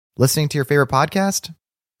Listening to your favorite podcast?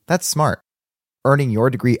 That's smart. Earning your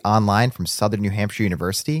degree online from Southern New Hampshire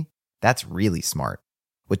University? That's really smart.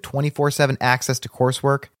 With 24/7 access to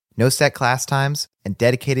coursework, no set class times, and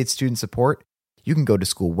dedicated student support, you can go to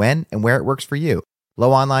school when and where it works for you.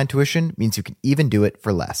 Low online tuition means you can even do it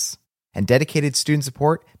for less. And dedicated student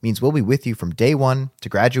support means we'll be with you from day one to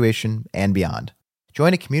graduation and beyond.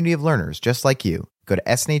 Join a community of learners just like you. Go to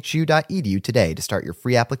snhu.edu today to start your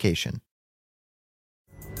free application.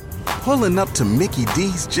 Pulling up to Mickey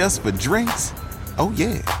D's just for drinks? Oh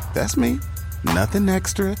yeah, that's me. Nothing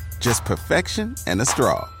extra, just perfection and a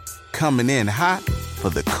straw. Coming in hot for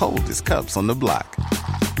the coldest cups on the block.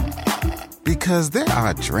 Because there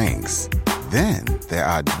are drinks. Then there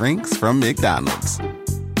are drinks from McDonald's.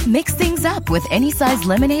 Mix things up with any size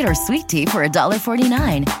lemonade or sweet tea for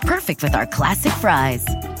 $1.49. Perfect with our classic fries.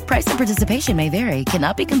 Price and participation may vary.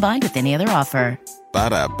 Cannot be combined with any other offer.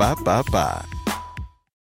 Ba-da-ba-ba-ba.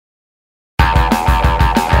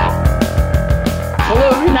 Hello,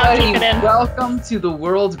 everybody. Welcome to the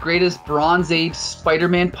world's greatest Bronze Age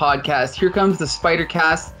Spider-Man podcast. Here comes the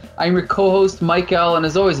Spider-Cast. I'm your co-host, Mike L., and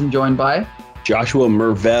as always, I'm joined by Joshua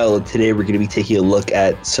Mervell. Today, we're going to be taking a look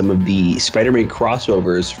at some of the Spider-Man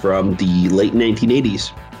crossovers from the late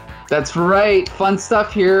 1980s. That's right. Fun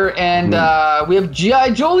stuff here. And we have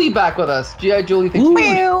G.I. Jolie back with us. G.I. Jolie, thanks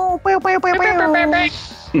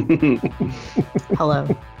Hello.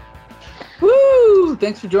 Woo!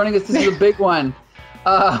 Thanks for joining us. This is a big one.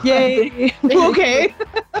 Yay! Okay.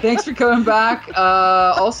 Thanks for coming back.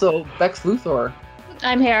 Also, Bex Luthor.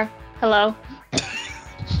 I'm here. Hello.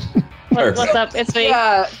 What's up? It's me.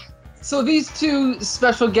 Yeah. So these two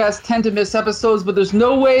special guests tend to miss episodes, but there's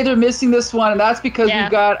no way they're missing this one, and that's because we've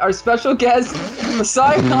got our special guest,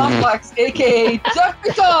 Messiah Complex, a.k.a. Jeff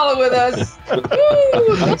Catala, with us. That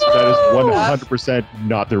is 100%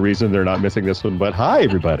 not the reason they're not missing this one, but hi,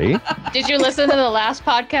 everybody. Did you listen to the last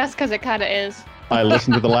podcast? Because it kind of is. I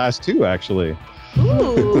listened to the last two, actually.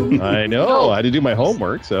 Ooh. I know. No. I had to do my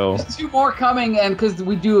homework, so. There's two more coming, and because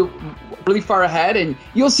we do really far ahead, and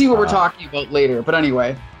you'll see what we're talking about later. But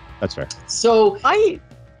anyway. That's fair. So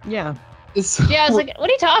Yeah, it's like, what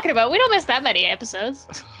are you talking about? We don't miss that many episodes.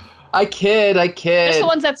 I kid. Just the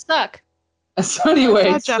ones that stuck. So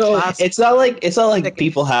anyway, It's not like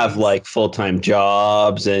people have like full-time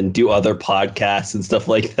jobs and do other podcasts and stuff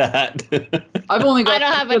like that. I've only got. I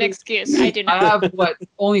don't have an excuse. I do not. I have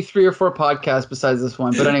only 3 or 4 podcasts besides this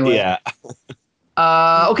one. But anyway. Yeah.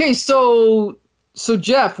 Okay, so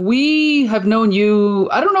Jeff, we have known you.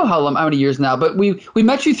 I don't know how many years now, but we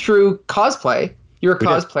met you through cosplay. You're a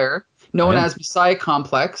cosplayer, known as Messiah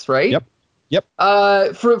Complex, right? Yep.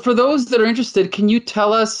 For those that are interested, can you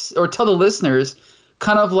tell us or tell the listeners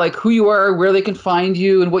kind of like who you are, where they can find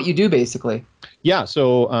you, and what you do, basically? Yeah,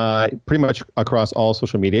 so pretty much across all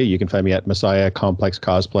social media, you can find me at Messiah Complex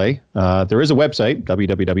Cosplay. There is a website,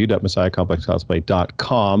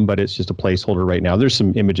 www.messiahcomplexcosplay.com, but it's just a placeholder right now. There's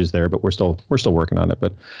some images there, but we're still working on it.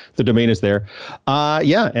 But the domain is there.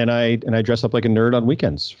 And I dress up like a nerd on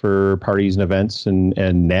weekends for parties and events, and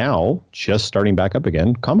now just starting back up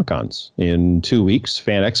again, Comic-Cons. In 2 weeks,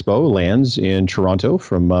 Fan Expo lands in Toronto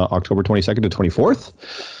from October 22nd to 24th.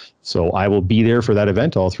 So I will be there for that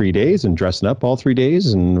event all 3 days and dressing up all 3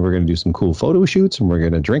 days. And we're going to do some cool photo shoots and we're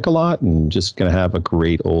going to drink a lot and just going to have a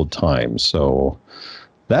great old time. So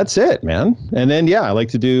that's it, man. And then,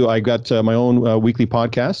 I got my own weekly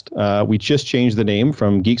podcast. We just changed the name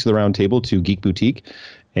from Geeks of the Round Table to Geek Boutique.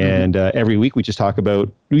 And every week we just talk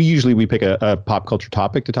about, we pick a pop culture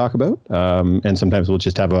topic to talk about. And sometimes we'll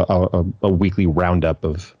just have a weekly roundup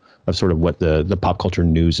of sort of what the pop culture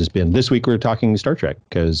news has been. This week we're talking Star Trek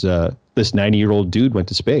because this 90-year-old dude went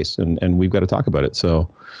to space and we've got to talk about it. So,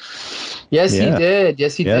 Yes, he did.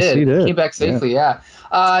 He came back safely. Yeah.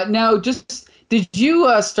 Now, did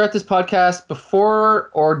you start this podcast before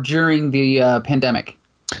or during the pandemic?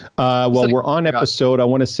 We're on episode, I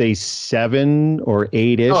want to say 7 or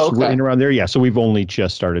 8-ish. Oh, okay. We're in around there. Yeah. So we've only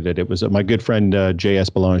just started it. It was my good friend, J.S.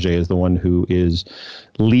 Belanger is the one who is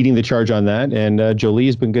leading the charge on that. And Jolie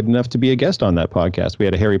has been good enough to be a guest on that podcast. We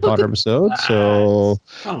had a Harry Potter episode. So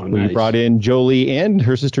we brought in Jolie and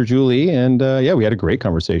her sister Julie. And we had a great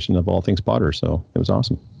conversation of all things Potter. So it was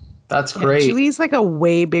awesome. That's great. Julie's like a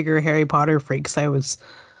way bigger Harry Potter freak. So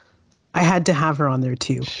I had to have her on there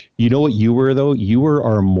too. You know what you were, though? You were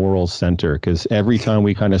our moral center, because every time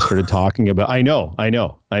we kind of started talking about, I know.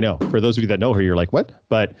 For those of you that know her, you're like, what?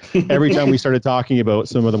 But every time we started talking about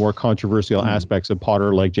some of the more controversial aspects of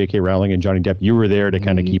Potter, like J.K. Rowling and Johnny Depp, you were there to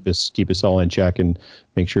kind of keep us all in check and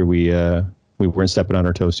make sure we weren't stepping on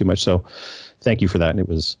our toes too much. So thank you for that. And it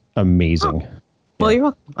was amazing. Well, you're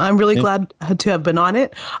welcome. I'm really glad to have been on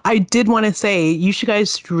it. I did want to say you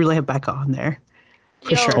guys should really have Becca on there.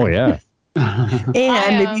 For sure. Oh, yeah.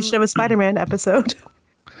 And maybe you should have a Spider-Man episode.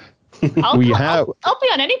 I'll be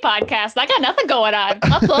on any podcast. I got nothing going on.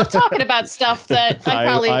 I love talking about stuff that I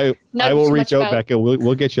probably I will reach out, Becca.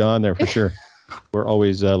 We'll get you on there for sure. We're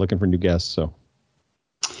always looking for new guests.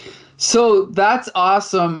 So that's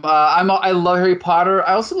awesome. I love Harry Potter.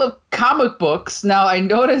 I also love comic books. Now I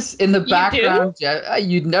notice in the background, Jeff,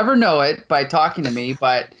 you'd never know it by talking to me,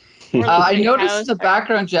 but I noticed in the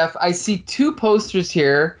background, Jeff, I see two posters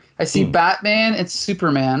here. I see Batman and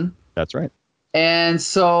Superman. That's right. And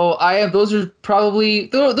so those are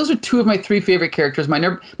two of my three favorite characters. My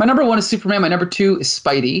number one is Superman. My number two is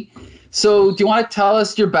Spidey. So do you want to tell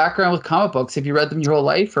us your background with comic books? Have you read them your whole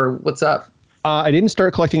life, or what's up? I didn't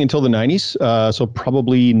start collecting until the 90s, so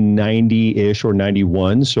probably 90-ish or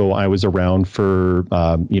 91. So I was around for,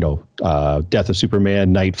 Death of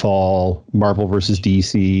Superman, Nightfall, Marvel versus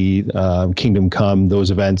DC, Kingdom Come,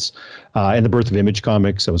 those events, and the birth of Image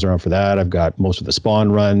Comics. I was around for that. I've got most of the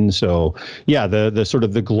Spawn run. So yeah, the sort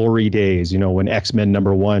of the glory days, when X-Men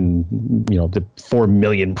 #1, the 4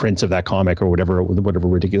 million prints of that comic or whatever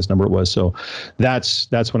ridiculous number it was. So that's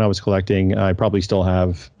when I was collecting. I probably still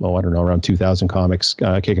have, around 2,000 comics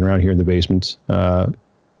kicking around here in the basement.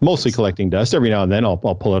 Mostly collecting dust. Every now and then I'll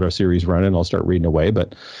pull out a series run and I'll start reading away.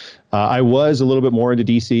 But I was a little bit more into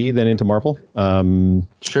DC than into Marvel.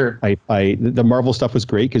 Sure. The Marvel stuff was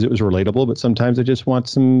great because it was relatable, but sometimes I just want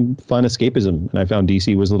some fun escapism, and I found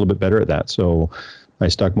DC was a little bit better at that. So I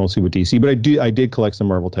stuck mostly with DC, but I did collect some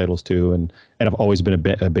Marvel titles too, and I've always been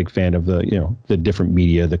a big fan of the different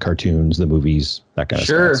media, the cartoons, the movies, that kind of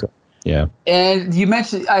stuff. So, yeah. And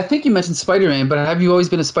I think you mentioned Spider-Man, but have you always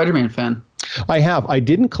been a Spider-Man fan? I have. I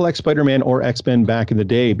didn't collect Spider-Man or X-Men back in the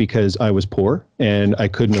day because I was poor and I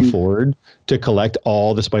couldn't afford to collect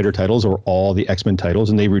all the Spider titles or all the X-Men titles,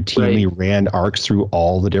 and they routinely ran arcs through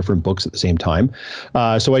all the different books at the same time.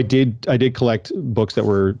 So I did collect books that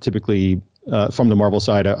were typically from the Marvel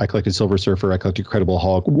side. I collected Silver Surfer. I collected Incredible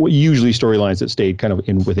Hulk. Usually storylines that stayed kind of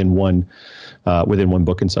within one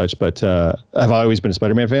book and such. But have I always been a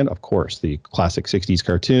Spider-Man fan? Of course. The classic 60s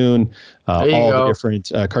cartoon, all the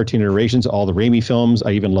different cartoon iterations, all the Raimi films.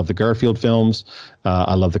 I even love the Garfield films.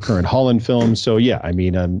 I love the current Holland films. So yeah, I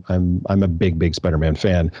mean, I'm a big Spider-Man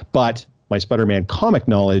fan. But my Spider-Man comic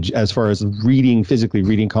knowledge, as far as physically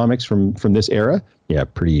reading comics from this era, yeah,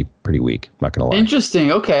 pretty weak. Not gonna lie.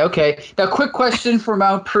 Interesting. Okay. Now, quick question for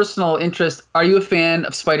my own personal interest: are you a fan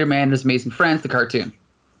of Spider-Man and His Amazing Friends, the cartoon?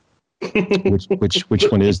 Which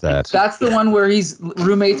one is that? That's the one where he's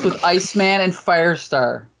roommates with Iceman and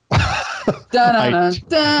Firestar.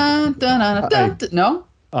 No?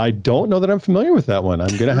 I don't know that I'm familiar with that one.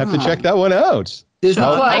 I'm gonna have to check that one out. You're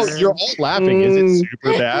all laughing. Is it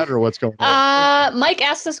super bad or what's going on? Mike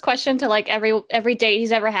asks this question to every date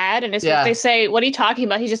he's ever had, and if they say, "What are you talking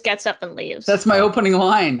about?" He just gets up and leaves. That's my opening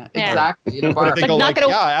line. Yeah. Exactly. Not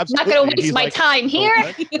gonna waste my time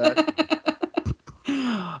here.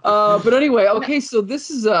 But anyway, okay. So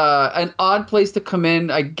this is an odd place to come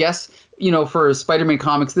in, I guess. For Spider-Man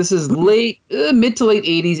comics, this is mid to late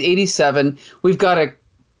 80s, 87. We've got a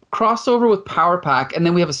crossover with Power Pack, and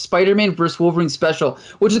then we have a Spider-Man vs. Wolverine special,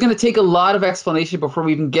 which is going to take a lot of explanation before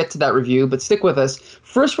we even get to that review, but stick with us.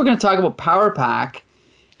 First, we're going to talk about Power Pack,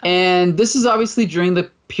 and this is obviously during the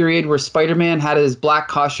period where Spider-Man had his black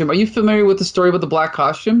costume. Are you familiar with the story about the black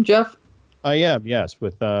costume, Jeff? I am, yes,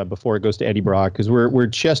 with before it goes to Eddie Brock, because we're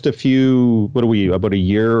just about a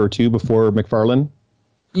year or two before McFarlane?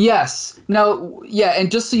 Yes. Now, yeah,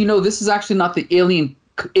 and just so you know, this is actually not the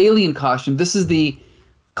alien costume. This is the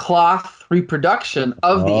cloth reproduction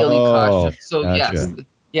of the alien costume. So gotcha.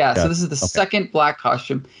 So this is the second black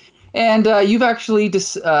costume, and you've actually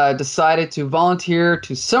decided to volunteer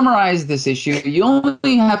to summarize this issue. You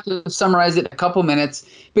only have to summarize it in a couple minutes.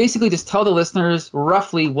 Basically, just tell the listeners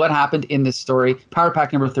roughly what happened in this story. Power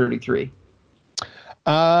Pack number 33.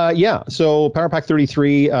 So Power Pack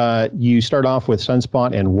 33, you start off with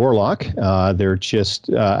Sunspot and Warlock. They're just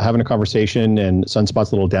having a conversation, and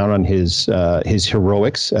Sunspot's a little down on his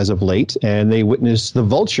heroics as of late, and they witness the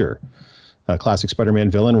Vulture, a classic Spider-Man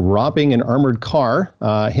villain, robbing an armored car.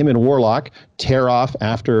 Him and Warlock tear off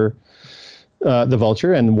after the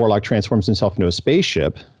Vulture, and Warlock transforms himself into a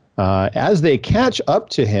spaceship. As they catch up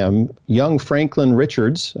to him, young Franklin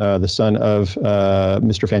Richards, the son of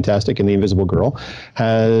Mr. Fantastic and the Invisible Girl,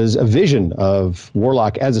 has a vision of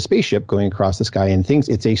Warlock as a spaceship going across the sky and thinks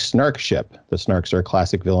it's a Snark ship. The Snarks are a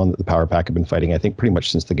classic villain that the Power Pack have been fighting, I think, pretty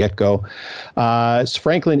much since the get-go.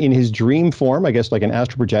 Franklin, in his dream form, I guess like an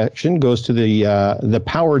astral projection, goes to the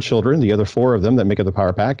Power Children, the other 4 of them that make up the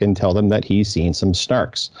Power Pack, and tell them that he's seen some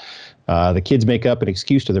Snarks. The kids make up an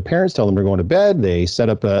excuse to their parents, tell them they're going to bed. They set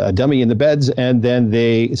up a dummy in the beds, and then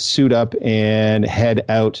they suit up and head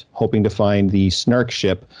out, hoping to find the Snark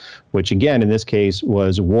ship, which again, in this case,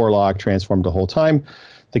 was Warlock transformed the whole time.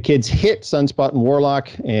 The kids hit Sunspot and Warlock,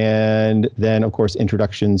 and then, of course,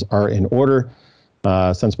 introductions are in order.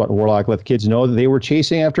 Sunspot and Warlock let the kids know that they were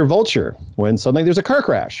chasing after Vulture when suddenly there's a car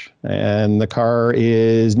crash, and the car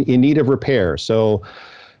is in need of repair. So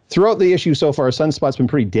throughout the issue so far, Sunspot's been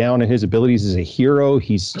pretty down in his abilities as a hero.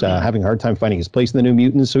 He's having a hard time finding his place in the New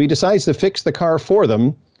Mutants, so he decides to fix the car for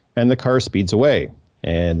them, and the car speeds away.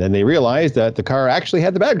 And then they realize that the car actually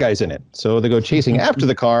had the bad guys in it. So they go chasing after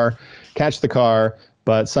the car, catch the car,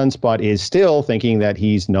 but Sunspot is still thinking that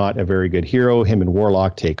he's not a very good hero. Him and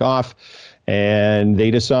Warlock take off, and they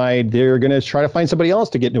decide they're going to try to find somebody else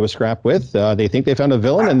to get into a scrap with. They think they found a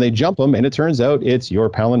villain, and they jump him, and it turns out it's your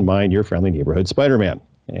pal and mine, your friendly neighborhood Spider-Man.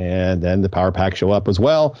 And then the Power Pack show up as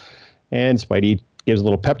well. And Spidey gives a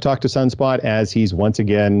little pep talk to Sunspot as he's once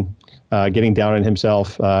again getting down on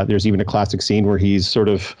himself. There's even a classic scene where he's sort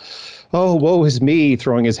of, oh, woe is me,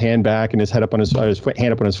 throwing his hand back and his head up on his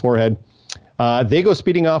hand up on his forehead. They go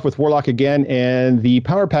speeding off with Warlock again, and the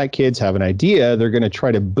Power Pack kids have an idea. They're going to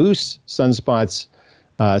try to boost Sunspot's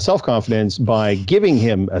self-confidence by giving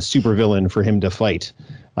him a supervillain for him to fight.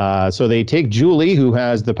 So they take Julie, who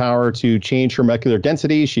has the power to change her molecular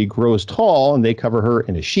density. She grows tall, and they cover her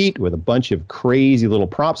in a sheet with a bunch of crazy little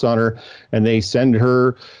props on her, and they send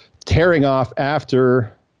her tearing off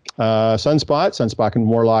after Sunspot. Sunspot and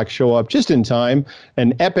Warlock show up just in time.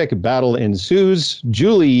 An epic battle ensues.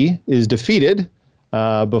 Julie is defeated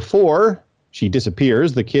before she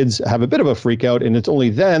disappears. The kids have a bit of a freak out, and it's only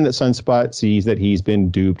then that Sunspot sees that he's been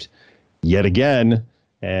duped yet again.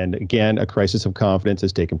 And again, a crisis of confidence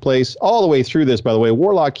has taken place. All the way through this, by the way,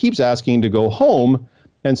 Warlock keeps asking to go home,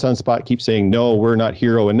 and Sunspot keeps saying, no, we're not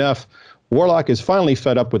hero enough. Warlock is finally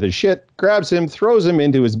fed up with his shit, grabs him, throws him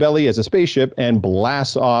into his belly as a spaceship, and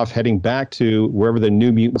blasts off, heading back to wherever the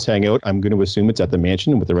New Mutants hang out. I'm going to assume it's at the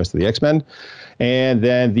mansion with the rest of the X-Men. And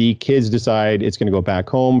then the kids decide it's going to go back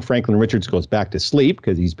home. Franklin Richards goes back to sleep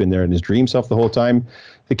because he's been there in his dream self the whole time.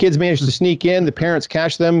 The kids manage to sneak in. The parents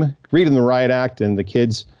catch them, read them the riot act, and the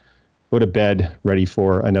kids go to bed ready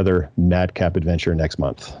for another madcap adventure next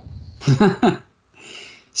month.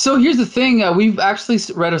 So here's the thing. We've actually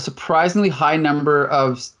read a surprisingly high number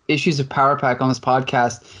of issues of Power Pack on this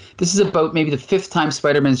podcast. This is about maybe the 5th time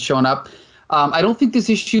Spider-Man's shown up. I don't think this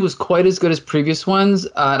issue was quite as good as previous ones.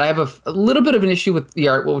 And I have a little bit of an issue with the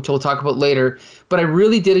art, which we'll talk about later. But I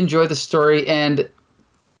really did enjoy the story. And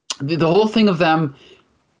the whole thing of them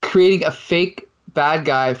creating a fake bad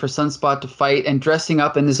guy for Sunspot to fight and dressing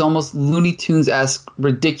up in this almost Looney Tunes-esque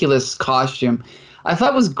ridiculous costume, I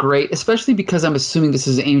thought was great, especially because I'm assuming this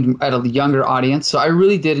is aimed at a younger audience. So I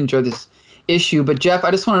really did enjoy this issue. But Jeff,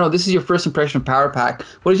 I just want to know, this is your first impression of Power Pack.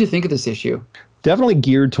 What did you think of this issue? Definitely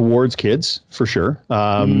geared towards kids, for sure.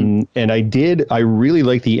 And I really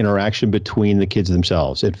like the interaction between the kids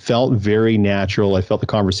themselves. It felt very natural. I felt the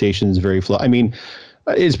conversations very flow. I mean,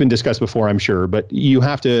 it's been discussed before, I'm sure, but you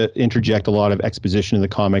have to interject a lot of exposition in the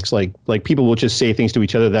comics. Like people will just say things to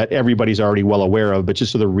each other that everybody's already well aware of, but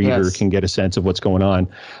just so the reader can get a sense of what's going on.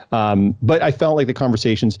 But I felt like the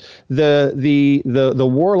conversations, the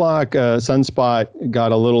Warlock Sunspot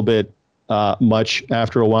got a little bit much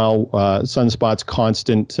after a while. Sunspot's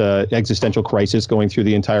constant existential crisis going through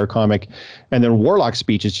the entire comic, and then Warlock's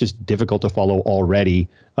speech is just difficult to follow already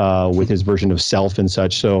with his version of self and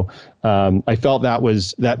such. So I felt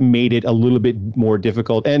that made it a little bit more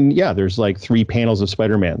difficult. And yeah, there's like 3 panels of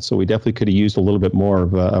Spider-Man, so we definitely could have used a little bit more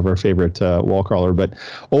of our favorite wall crawler. But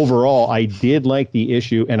overall, I did like the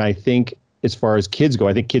issue, and I think, as far as kids go,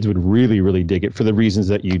 I think kids would really, really dig it for the reasons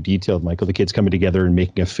that you detailed, Michael. The kids coming together and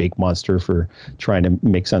making a fake monster for trying to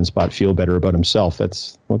make Sunspot feel better about himself.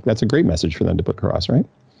 That's a great message for them to put across, right?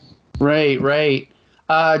 Right.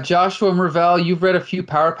 Joshua Mervell, you've read a few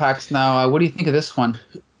Power Packs now. What do you think of this one?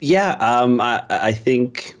 Yeah, I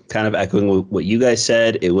think, kind of echoing what you guys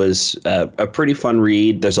said, it was a pretty fun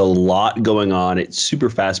read. There's a lot going on. It's super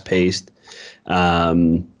fast-paced.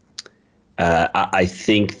 I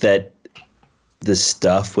think that the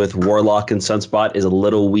stuff with Warlock and Sunspot is a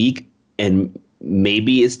little weak, and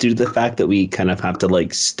maybe it's due to the fact that we kind of have to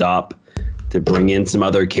like stop to bring in some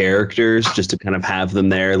other characters just to kind of have them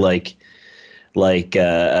there, like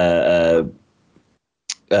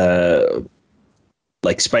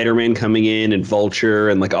Spider-Man coming in and Vulture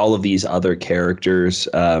and like all of these other characters,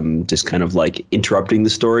 just kind of like interrupting the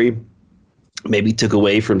story. Maybe took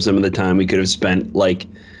away from some of the time we could have spent like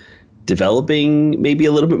developing maybe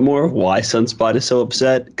a little bit more of why Sunspot is so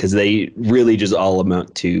upset, because they really just all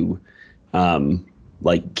amount to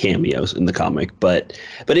like cameos in the comic. But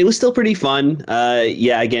it was still pretty fun.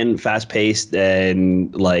 Again, fast paced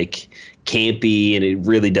and like campy, and it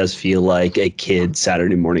really does feel like a kid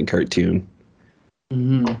Saturday morning cartoon.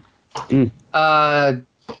 Mm-hmm.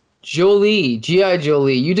 Jolie, G.I.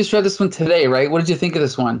 Jolie, you just read this one today, right? What did you think of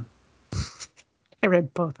this one? I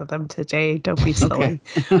read both of them today. Don't be silly.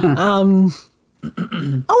 Okay.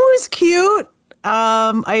 It was cute.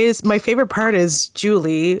 My favorite part is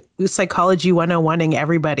Julie, who's Psychology 101ing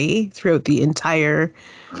everybody throughout the entire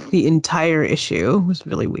issue. It was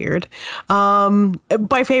really weird.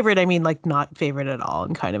 By favorite, I mean like not favorite at all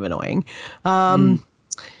and kind of annoying.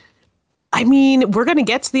 I mean, we're going to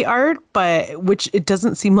get to the art, but which it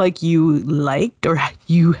doesn't seem like you liked or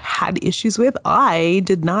you had issues with. I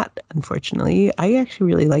did not, unfortunately. I actually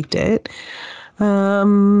really liked it.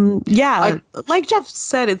 Like Jeff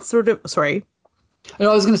said, it's sort of, sorry. I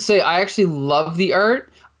was going to say, I actually love the art.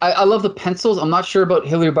 I love the pencils. I'm not sure about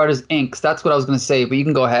Hilary Barta's inks. That's what I was going to say, but you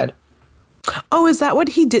can go ahead. Oh, is that what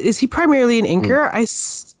he did? Is he primarily an inker?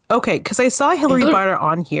 Okay, because I saw Hilary Barta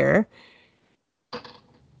on here.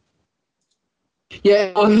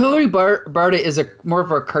 Yeah, well, Hilary Barta is more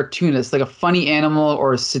of a cartoonist, like a funny animal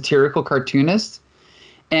or a satirical cartoonist.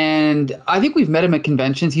 And I think we've met him at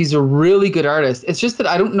conventions. He's a really good artist. It's just that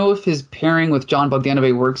I don't know if his pairing with John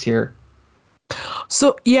Bogdanove works here.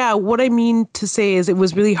 So, yeah, what I mean to say is it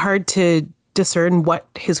was really hard to discern what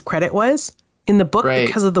his credit was in the book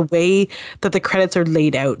because of the way that the credits are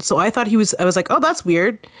laid out. So I was like, oh, that's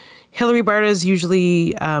weird. Hilary Barta is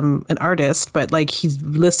usually an artist, but like he's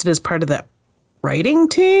listed as part of the writing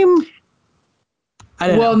team? I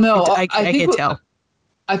don't know. No, I can't tell.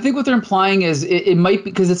 I think what they're implying is it might be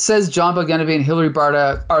because it says John Bogdanove and Hilary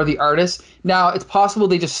Barta are the artists. Now, it's possible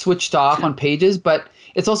they just switched off on pages, but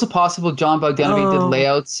it's also possible John Bogdanove did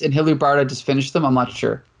layouts and Hilary Barta just finished them. I'm not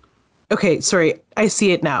sure. Okay, sorry. I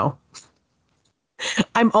see it now.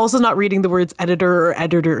 I'm also not reading the words editor or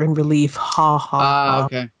editor in relief. Ha ha.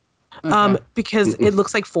 Okay. Because it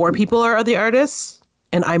looks like 4 people are the artists.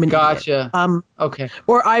 And I'm an idiot. Okay.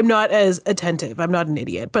 Or I'm not as attentive. I'm not an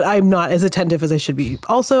idiot, but I'm not as attentive as I should be.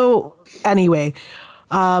 Also, anyway,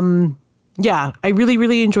 I really,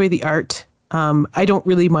 really enjoy the art. I don't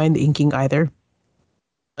really mind the inking either.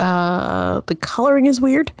 The coloring is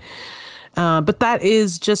weird. But that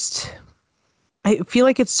is just, I feel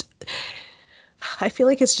like it's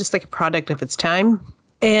just like a product of its time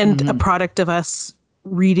and a product of us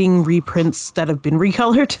reading reprints that have been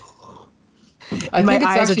recolored. My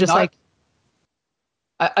eyes are just like.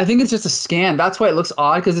 I think it's just a scan. That's why it looks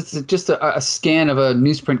odd, because it's just a scan of a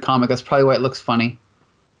newsprint comic. That's probably why it looks funny.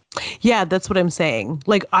 Yeah, that's what I'm saying.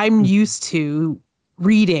 Like, I'm used to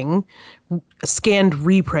reading scanned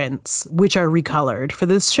reprints, which are recolored for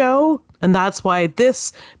this show. And that's why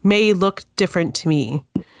this may look different to me,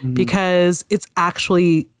 because it's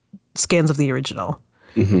actually scans of the original.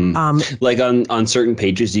 Like on certain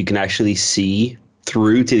pages, you can actually see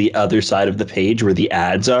through to the other side of the page where the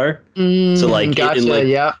ads are. So like,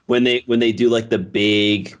 gotcha, when they do like the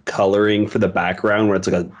big coloring for the background where it's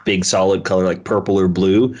like a big solid color like purple or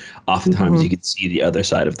blue, oftentimes you can see the other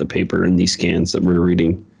side of the paper in these scans that we're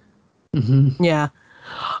reading. Yeah.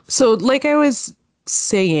 So like I was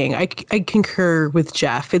saying, I concur with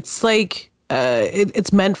Jeff. It's like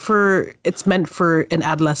it's meant for an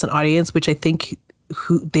adolescent audience, which I think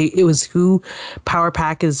who Power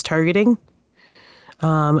Pack is targeting.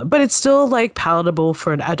 But it's still like palatable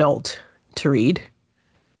for an adult to read.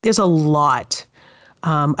 There's a lot.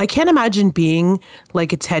 I can't imagine being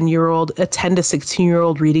like a 10 to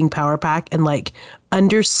 16-year-old reading Power Pack and like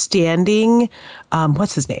understanding,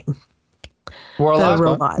 what's his name?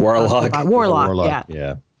 Warlock. Warlock.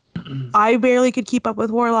 Yeah. I barely could keep up with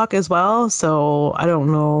Warlock as well, so I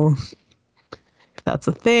don't know if that's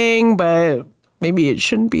a thing, but maybe it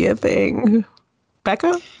shouldn't be a thing.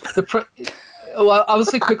 Becca? Well, I'll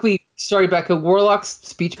say quickly, sorry, Becca, Warlock's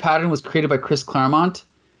speech pattern was created by Chris Claremont.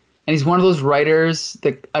 And he's one of those writers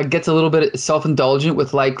that gets a little bit self-indulgent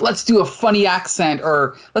with like, let's do a funny accent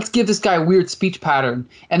or let's give this guy a weird speech pattern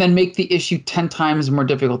and then make the issue 10 times more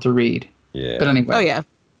difficult to read. Yeah. But anyway. Oh, yeah.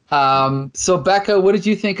 So, Becca, what did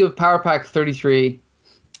you think of Power Pack 33?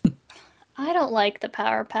 I don't like the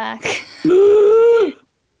Power Pack.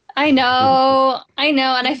 I know,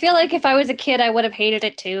 and I feel like if I was a kid, I would have hated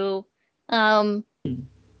it too. When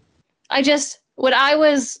I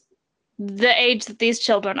was the age that these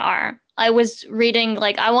children are, I was reading,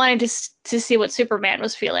 like, I wanted to see what Superman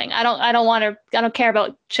was feeling. I don't care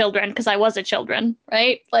about children because I was a children,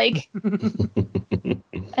 right? Like, and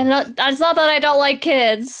it's not that I don't like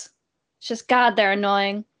kids. It's just, God, they're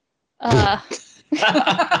annoying. I'm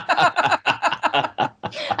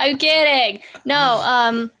kidding.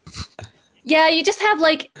 No, yeah, you just have,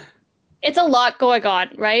 like, it's a lot going on,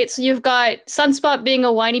 right? So you've got Sunspot being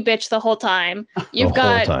a whiny bitch the whole time. You've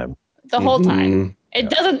got the whole time.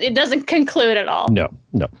 It doesn't conclude at all. No.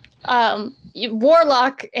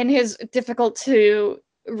 Warlock and his difficult to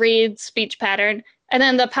read speech pattern, and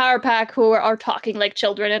then the Power Pack who are talking like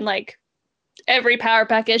children, and like every Power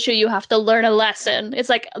Pack issue you have to learn a lesson. It's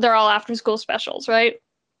like they're all after school specials, right?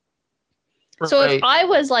 So if I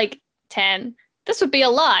was like 10, this would be a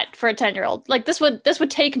lot for a 10-year-old. Like this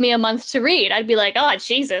would take me a month to read. I'd be like, oh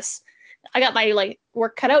Jesus, I got my like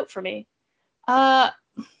work cut out for me.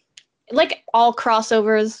 Like all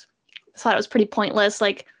crossovers, I thought it was pretty pointless.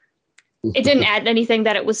 Like it didn't add anything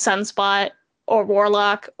that it was Sunspot or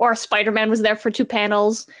Warlock or Spider-Man was there for 2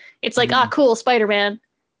 panels. It's like, cool, Spider-Man.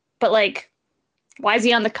 But like, why is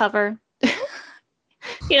he on the cover?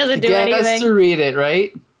 He doesn't do anything. That's to read it,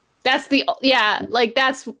 right? That's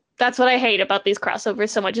what I hate about these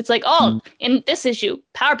crossovers so much. It's like, in this issue,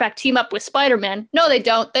 Power Pack team up with Spider-Man. No, they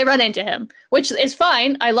don't. They run into him, which is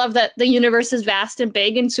fine. I love that the universe is vast and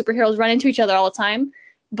big and superheroes run into each other all the time.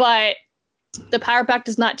 But the Power Pack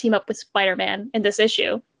does not team up with Spider-Man in this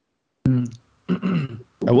issue. I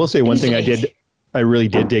will say one thing I really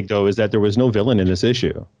did dig, though, is that there was no villain in this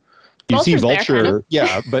issue. You see Vulture, there, kind of.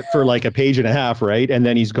 Yeah, but for like a page and a half, right? And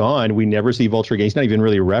then he's gone. We never see Vulture again. He's not even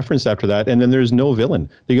really referenced after that. And then there's no villain.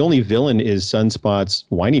 The only villain is Sunspot's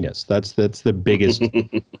whininess. That's the biggest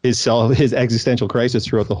his existential crisis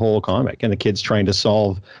throughout the whole comic. And the kid's trying to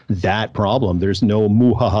solve that problem. There's no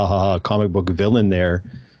muhahaha comic book villain there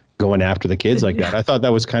going after the kids like that. I thought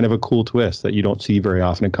that was kind of a cool twist that you don't see very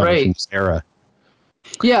often in comics from this era.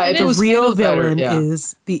 Yeah, the real villain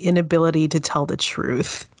is the inability to tell the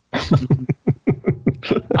truth.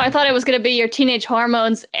 I thought it was going to be your teenage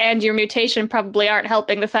hormones and your mutation probably aren't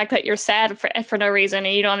helping the fact that you're sad for no reason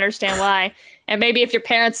and you don't understand why. And maybe if your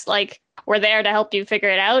parents like were there to help you figure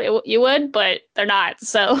it out, you would, but they're not.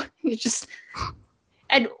 So you just...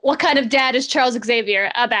 And what kind of dad is Charles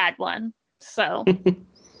Xavier? A bad one. So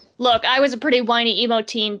look, I was a pretty whiny emo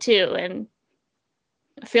teen too, and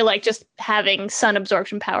I feel like just having sun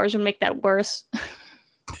absorption powers would make that worse.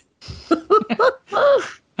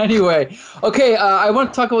 Anyway, okay, I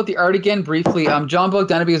want to talk about the art again briefly. John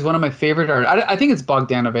Bogdanovich is one of my favorite artists. I think it's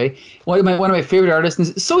Bogdanovich, one of my favorite artists.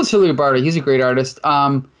 And so is Hilary Barta. He's a great artist.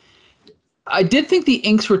 I did think the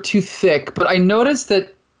inks were too thick, but I noticed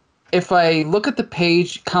that if I look at the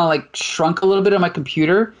page, kind of like shrunk a little bit on my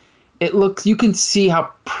computer, you can see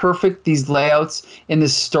how perfect these layouts in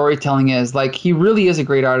this storytelling is. Like, he really is a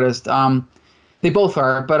great artist. They both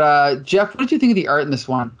are. But Jeff, what did you think of the art in this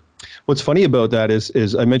one? What's funny about that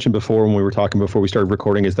is I mentioned before when we were talking before we started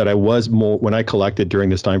recording is that I was more, when I collected during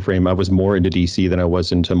this time frame, I was more into DC than I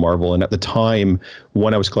was into Marvel. And at the time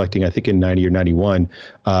when I was collecting, I think in 90 or 91,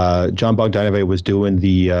 John Bogdanovich was doing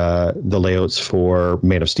the layouts for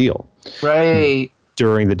Man of Steel. Right.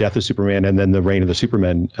 During the death of Superman and then the reign of the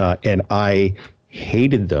Superman. And I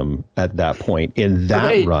hated them at that point in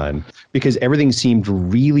that run because everything seemed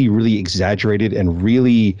really, really exaggerated and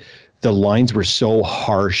really, the lines were so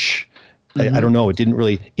harsh. I don't know. It didn't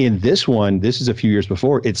really. In this one, this is a few years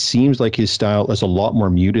before. It seems like his style is a lot more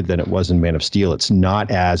muted than it was in Man of Steel. It's not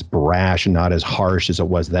as brash and not as harsh as it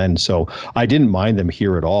was then. So I didn't mind them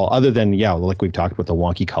here at all. Other than, like we've talked about the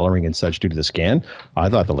wonky coloring and such due to the scan. I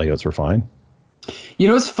thought the layouts were fine. You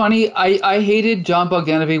know what's funny? I hated John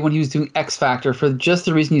Bogdanovich when he was doing X Factor for just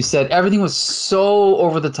the reason you said. Everything was so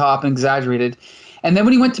over the top and exaggerated. And then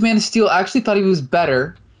when he went to Man of Steel, I actually thought he was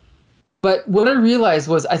better. But what I realized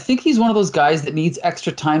was I think he's one of those guys that needs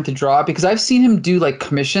extra time to draw because I've seen him do like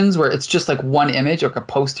commissions where it's just like one image or like a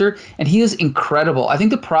poster, and he is incredible. I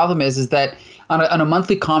think the problem is that on a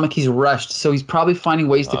monthly comic he's rushed, so he's probably finding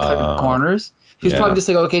ways to cut corners. He's probably just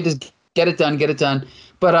like, okay, just get it done.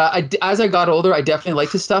 But as I got older, I definitely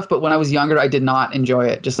liked his stuff. But when I was younger, I did not enjoy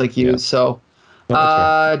it, just like you. Yeah. So,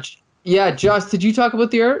 Josh, did you talk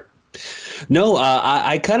about the art? No,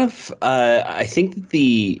 I kind of I think that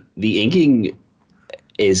the inking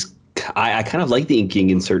is I kind of like the inking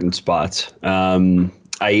in certain spots.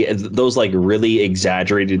 those like really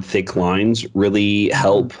exaggerated thick lines really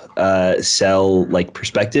help sell like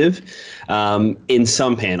perspective in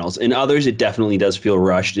some panels. In others, it definitely does feel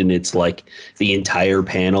rushed, and it's like the entire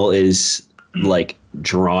panel is like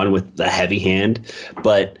drawn with a heavy hand.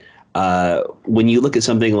 But when you look at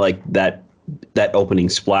something like that opening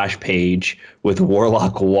splash page with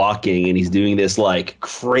Warlock walking, and he's doing this like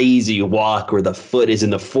crazy walk where the foot is in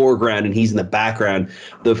the foreground and he's in the background,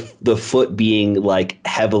 the foot being like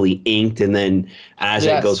heavily inked, and then as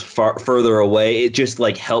it goes further away, it just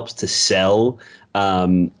like helps to sell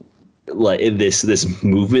like this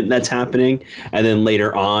movement that's happening. And then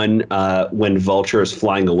later on, when Vulture is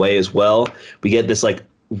flying away as well, we get this like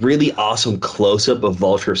really awesome close-up of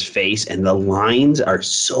Vulture's face, and the lines are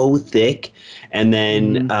so thick. And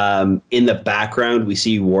then in the background, we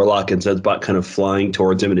see Warlock and Sunspot kind of flying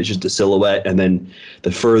towards him, and it's just a silhouette. And then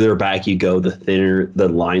the further back you go, the thinner the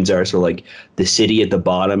lines are. So like the city at the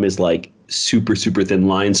bottom is like super, super thin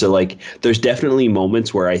lines. So like there's definitely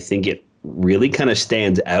moments where I think it really kind of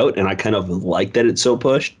stands out, and I kind of like that it's so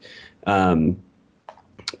pushed.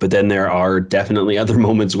 But then there are definitely other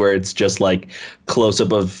moments where it's just like close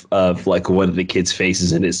up of like one of the kids'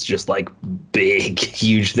 faces, and it's just like big,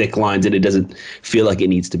 huge, thick lines, and it doesn't feel like it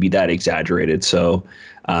needs to be that exaggerated. So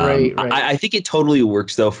right. I think it totally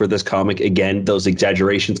works though for this comic. Again, those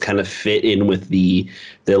exaggerations kind of fit in with the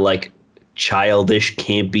like childish,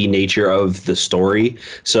 campy nature of the story.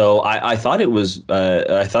 So I thought it was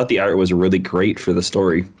I thought the art was really great for the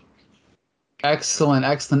story. Excellent.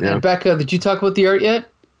 Yeah. And Becca, did you talk about the art yet?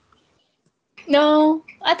 No,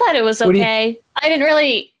 I thought it was okay. Nothing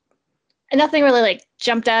really like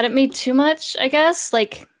jumped out at me too much, I guess.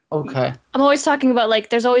 Like, okay. I'm always talking about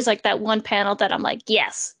like, there's always like that one panel that I'm like,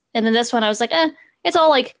 yes. And then this one I was like, it's all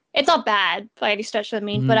like, it's not bad by any stretch of the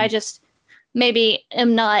mean, but I just maybe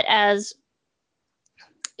am not as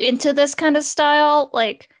into this kind of style.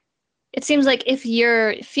 Like, it seems like if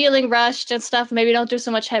you're feeling rushed and stuff, maybe don't do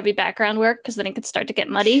so much heavy background work, because then it could start to get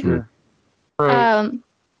muddy. Sure. Right.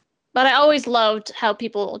 But I always loved how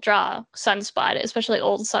people draw Sunspot, especially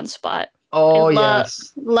old Sunspot. Oh,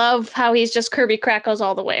 yes. Love how he's just Kirby Crackles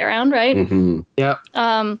all the way around, right? Mm-hmm. Yeah.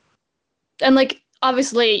 And like,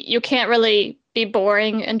 obviously, you can't really be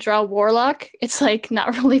boring and draw Warlock. It's like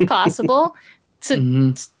not really possible.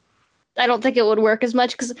 I don't think it would work as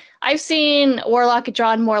much, because I've seen Warlock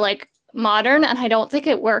drawn more like modern, and I don't think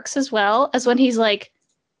it works as well as when he's like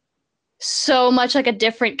so much like a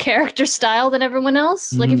different character style than everyone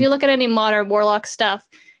else. Like if you look at any modern Warlock stuff,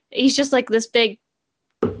 he's just like this big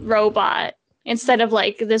robot instead of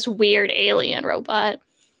like this weird alien robot.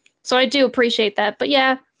 So I do appreciate that. But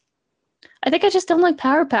yeah, I think I just don't like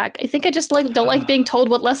Power Pack. I think I just don't like being told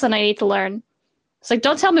what lesson I need to learn. It's like,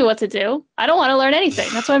 don't tell me what to do. I don't want to learn anything.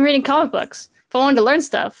 That's why I'm reading comic books. If I wanted to learn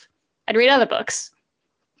stuff, I'd read other books.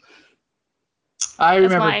 I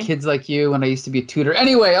remember kids like you when I used to be a tutor.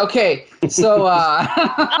 Anyway, okay, so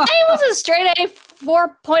I was a straight A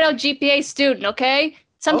 4.0 GPA student. Okay,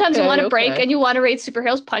 sometimes you want to break and you want to read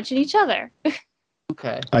superheroes punching each other.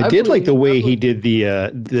 Okay, I did like the way he did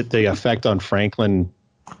the effect on Franklin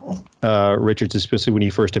Richards, especially when he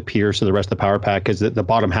first appears to the rest of the Power Pack, because the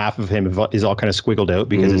bottom half of him is all kind of squiggled out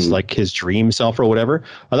because it's like his dream self or whatever.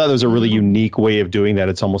 I thought that was a really unique way of doing that.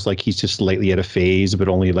 It's almost like he's just slightly out of phase, but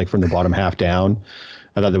only like from the bottom half down.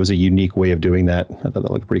 I thought that was a unique way of doing that. I thought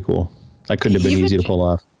that looked pretty cool. That couldn't have been easy to pull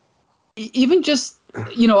off. Even just,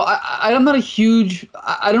 you know, I'm not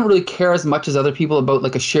I don't really care as much as other people about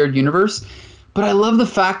like a shared universe, but I love the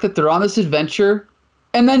fact that they're on this adventure.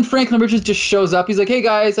 And then Franklin Richards just shows up. He's like, hey,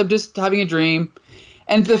 guys, I'm just having a dream.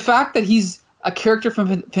 And the fact that he's a character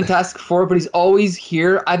from Fantastic Four, but he's always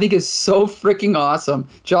here, I think is so freaking awesome.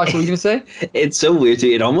 Josh, what were you going to say? It's so weird, too.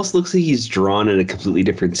 It almost looks like he's drawn in a completely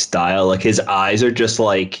different style. Like, his eyes are just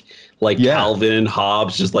like Calvin and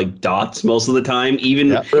Hobbes, just like dots most of the time.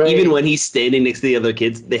 Even when he's standing next to the other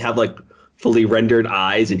kids, they have like fully rendered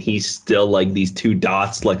eyes, and he's still like these two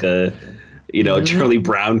dots, like a... you know, Charlie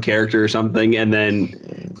Brown character or something, and then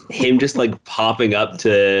him just like popping up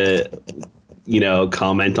to, you know,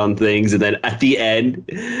 comment on things, and then at the end,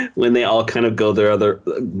 when they all kind of go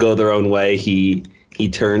their own way, he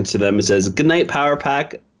turns to them and says, "Good night, Power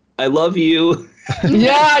Pack. I love you."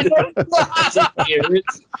 Yeah,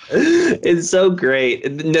 it's so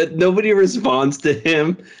great. Nobody responds to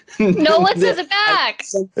him. No one says it back.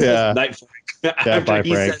 Night, Frank. After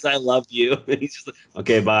he says, "I love you," and he's just like,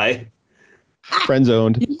 "Okay, bye." Friend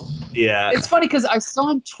zoned. Yeah. It's funny because I saw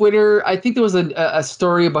on Twitter, I think there was a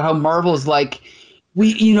story about how Marvel's like,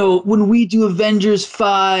 when we do Avengers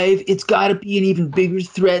 5, it's got to be an even bigger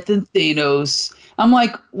threat than Thanos. I'm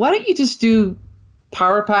like, why don't you just do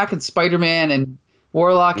Power Pack and Spider-Man and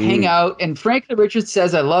Warlock hang out, and Franklin Richards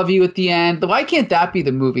says, "I love you" at the end. Why can't that be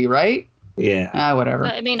the movie, right? Yeah. Whatever.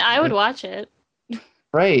 I mean, I would watch it.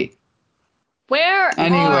 Right. Where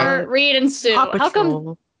are Reed and Sue? Paw How come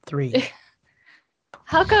Patrol 3.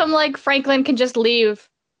 How come like Franklin can just leave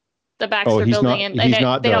the Baxter building and they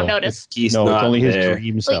don't notice? It's only his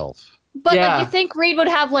dream self. But like, you think Reed would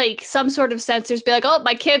have like some sort of sensors, be like, "Oh,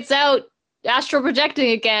 my kid's out astral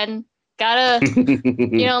projecting again. Gotta,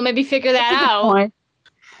 maybe figure that out."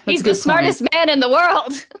 He's the smartest man in the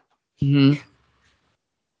world. Mm-hmm.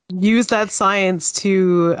 Use that science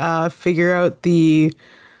to figure out the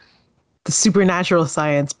supernatural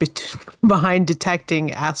science behind detecting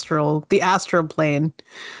the astral plane.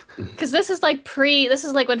 Because this is like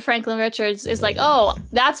when Franklin Richards is like, "Oh,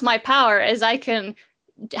 that's my power, is I can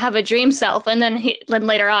have a dream self," and then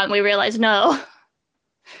later on we realize no,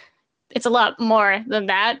 it's a lot more than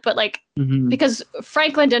that. But like, because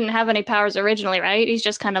Franklin didn't have any powers originally, right? He's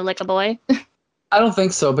just kind of like a boy. I don't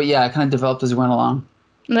think so, but yeah, it kind of developed as we went along.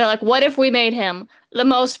 And they're like, what if we made him the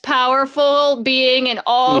most powerful being in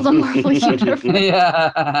all the Marvel universe?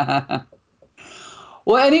 Yeah.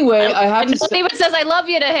 Well, anyway, I have to say, even says "I love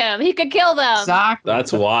you" to him. He could kill them. Exactly.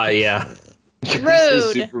 That's why, yeah. Rude. This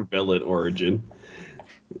is super villain origin.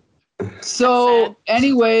 So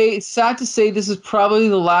anyway, sad to say this is probably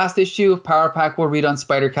the last issue of Power Pack we'll read on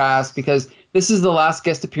Spider-Cast, because this is the last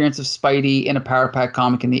guest appearance of Spidey in a Power Pack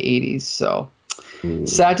comic in the 80s. So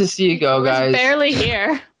sad to see you go, guys. Barely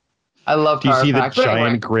here. I love Power Pack. Do you see the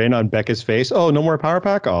giant grin on Becca's face? Oh, no more Power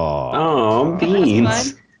Pack? Oh,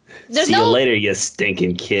 beans. See you later, you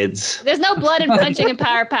stinking kids. There's no blood and punching in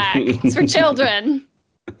Power Pack. It's for children.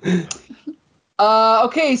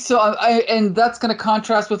 Okay, so and that's going to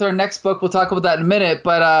contrast with our next book. We'll talk about that in a minute.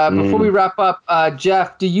 But before we wrap up,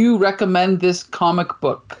 Jeff, do you recommend this comic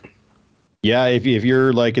book? Yeah, if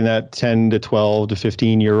you're like in that 10 to 12 to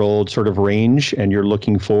 15-year-old sort of range and you're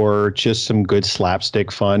looking for just some good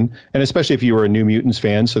slapstick fun, and especially if you were a New Mutants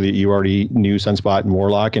fan so that you already knew Sunspot and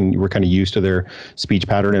Warlock and you were kind of used to their speech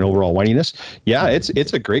pattern and overall whininess, yeah, it's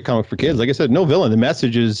a great comic for kids. Like I said, no villain. The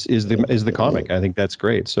message is the comic. I think that's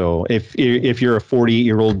great. So if you're a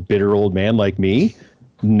 40-year-old bitter old man like me,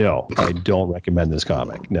 no, I don't recommend this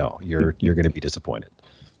comic. No, you're going to be disappointed.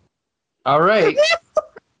 All right.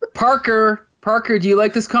 Parker, do you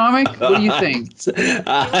like this comic? What do you think?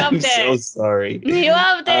 I'm so sorry. He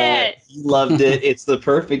loved it. He loved it. It's the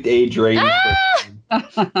perfect age range.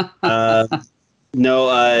 Yeah,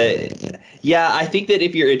 I think that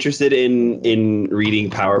if you're interested in reading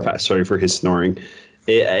Power Pack, sorry for his snoring.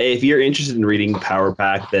 If you're interested in reading Power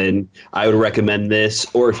Pack, then I would recommend this.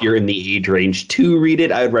 Or if you're in the age range to read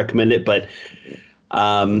it, I would recommend it. But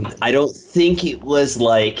I don't think it was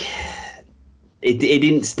like... It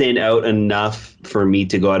didn't stand out enough for me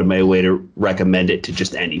to go out of my way to recommend it to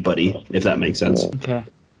just anybody, if that makes sense. Okay.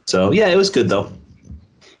 So, yeah, it was good, though.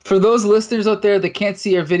 For those listeners out there that can't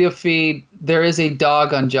see our video feed, there is a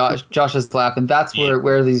dog on Josh's lap, and that's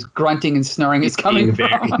where these grunting and snoring is coming from.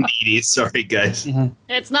 Very needy. Sorry, guys. Yeah.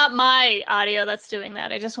 It's not my audio that's doing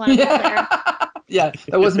that. I just want to be clear. Yeah,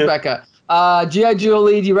 that wasn't Becca. G.I.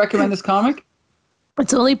 Julie, do you recommend this comic?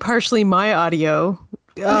 It's only partially my audio.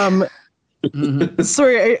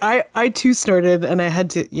 Sorry, I too snorted and I had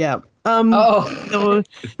to,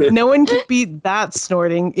 no one could beat that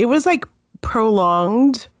snorting. It was like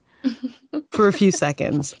prolonged for a few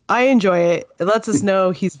seconds. I enjoy it. It lets us know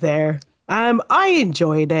he's there. I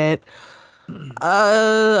enjoyed it.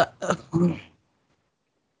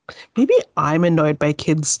 Maybe I'm annoyed by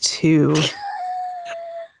kids too.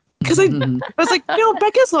 Because I was like, no,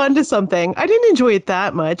 Becca's onto something. I didn't enjoy it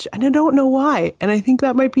that much, and I don't know why. And I think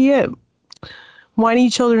that might be it. Whiny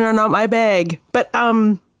children are not my bag. But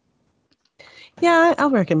yeah, I'll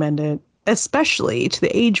recommend it, especially to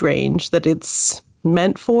the age range that it's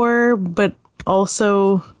meant for, but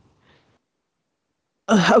also...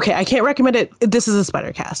 okay, I can't recommend it. This is a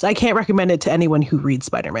Spider-Cast. I can't recommend it to anyone who reads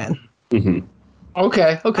Spider-Man. Mm-hmm.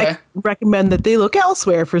 Okay. I recommend that they look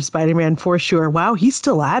elsewhere for Spider-Man for sure. Wow, he's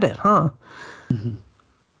still at it, huh? Mm-hmm.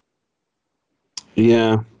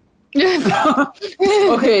 Yeah.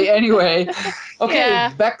 Okay, anyway. Okay,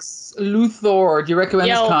 Yeah. Bex Luthor, do you recommend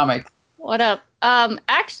this comic? What up?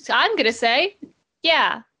 Actually, I'm gonna say,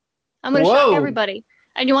 yeah. I'm gonna shock everybody.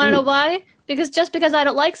 And you want to know why? Because just because I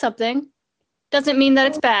don't like something doesn't mean that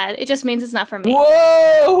it's bad. It just means it's not for me.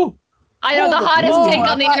 Whoa! I know, the hottest take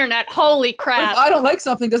on the internet. Holy crap. If I don't like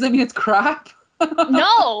something, doesn't mean it's crap.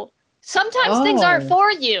 No. Sometimes things aren't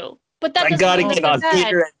for you. But that I doesn't gotta mean get it's on bad.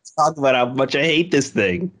 Twitter and talk about how much I hate this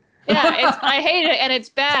thing. Yeah, I hate it and it's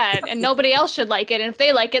bad and nobody else should like it. And if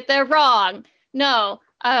they like it, they're wrong. no,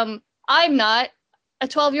 I'm not a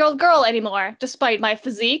 12-year-old girl anymore, despite my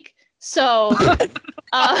physique. So,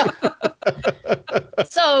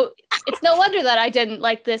 so it's no wonder that I didn't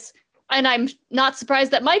like this. And I'm not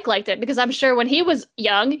surprised that Mike liked it, because I'm sure when he was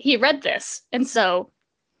young, he read this. And so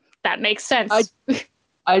that makes sense.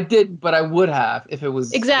 I didn't, but I would have if it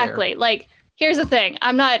was exactly. There. Like, here's the thing.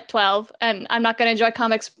 I'm not 12, and I'm not going to enjoy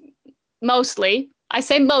comics mostly. I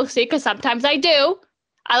say mostly because sometimes I do.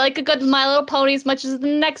 I like a good My Little Pony as much as the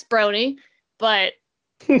next brony, but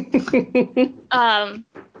it's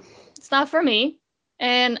not for me.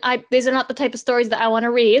 And these are not the type of stories that I want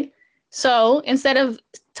to read. So instead of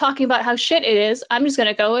talking about how shit it is, I'm just going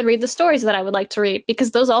to go and read the stories that I would like to read,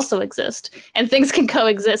 because those also exist, and things can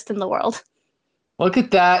coexist in the world. Look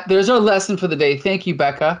at that. There's our lesson for the day. Thank you,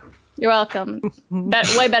 Becca. You're welcome.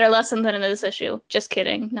 Way better lesson than in this issue. Just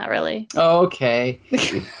kidding. Not really. Okay.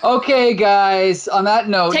 Okay, guys. On that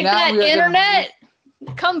note, take that, internet.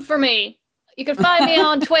 Come for me. You can find me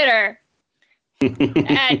on Twitter.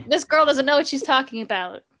 And this girl doesn't know what she's talking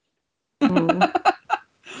about.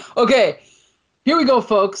 Okay, here we go,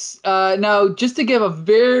 folks. Now, just to give a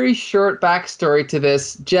very short backstory to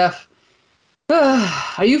this, Jeff,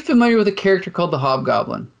 are you familiar with a character called the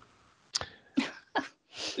Hobgoblin?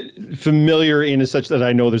 Familiar in as such that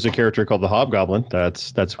I know there's a character called the Hobgoblin.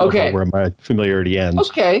 That's okay. Where my familiarity ends.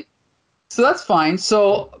 Okay, so that's fine.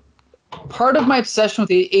 So part of my obsession with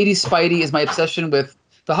the 80s Spidey is my obsession with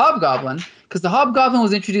the Hobgoblin, because the Hobgoblin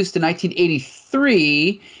was introduced in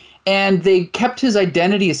 1983, and they kept his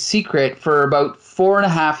identity a secret for about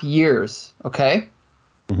 4.5 years, okay?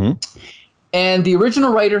 Mm-hmm. And the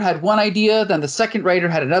original writer had one idea, then the second writer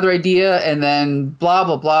had another idea, and then blah,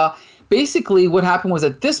 blah, blah. Basically, what happened was,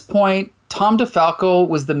 at this point, Tom DeFalco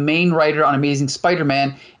was the main writer on Amazing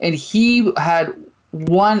Spider-Man, and he had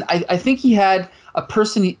I think he had a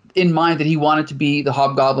person in mind that he wanted to be the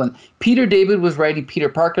Hobgoblin. Peter David was writing Peter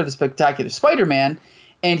Parker, the Spectacular Spider-Man,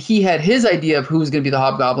 and he had his idea of who was going to be the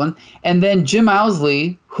Hobgoblin. And then Jim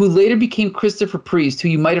Owsley, who later became Christopher Priest, who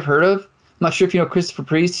you might have heard of. I'm not sure if you know Christopher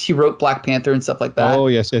Priest. He wrote Black Panther and stuff like that. Oh,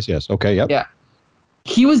 yes. Okay, yep. Yeah.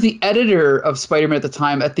 He was the editor of Spider-Man at the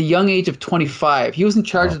time, at the young age of 25. He was in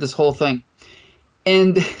charge of this whole thing.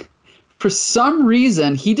 And for some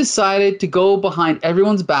reason, he decided to go behind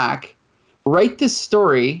everyone's back, write this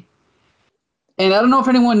story. And I don't know if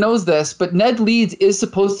anyone knows this, but Ned Leeds is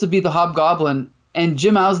supposed to be the Hobgoblin, and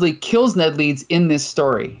Jim Owsley kills Ned Leeds in this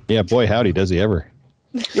story. Yeah, boy, howdy, does he ever.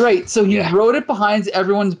 Right. So he wrote it behind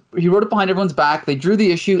everyone's back. They drew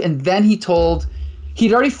the issue, and then he'd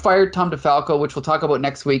already fired Tom DeFalco, which we'll talk about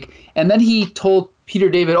next week. And then he told Peter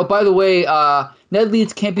David, oh, by the way, Ned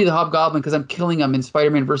Leeds can't be the Hobgoblin because I'm killing him in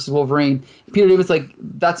Spider-Man versus Wolverine. Peter David's like,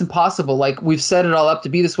 that's impossible. Like, we've set it all up to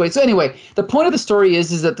be this way. So anyway, the point of the story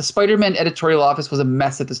is that the Spider-Man editorial office was a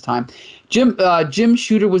mess at this time. Jim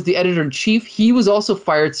Shooter was the editor-in-chief. He was also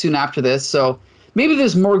fired soon after this. So maybe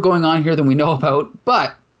there's more going on here than we know about.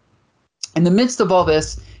 But in the midst of all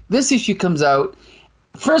this issue comes out.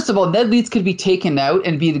 First of all, Ned Leeds could be taken out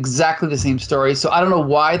and be exactly the same story. So I don't know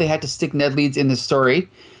why they had to stick Ned Leeds in this story.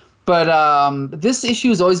 But this issue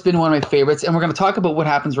has always been one of my favorites, and we're going to talk about what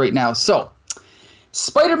happens right now. So,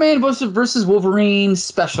 Spider-Man versus Wolverine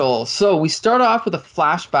special. So we start off with a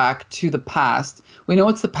flashback to the past. We know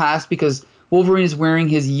it's the past because Wolverine is wearing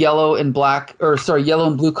his yellow and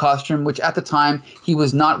blue costume, which at the time he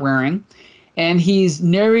was not wearing. And he's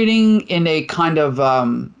narrating in a kind of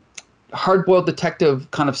hard-boiled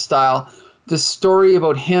detective kind of style the story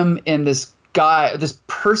about him and this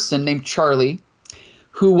person named Charlie,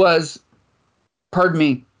 who was, a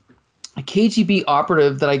KGB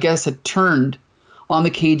operative that I guess had turned on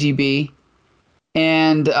the KGB.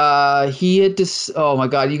 And he had oh my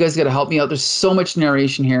God, you guys got to help me out. There's so much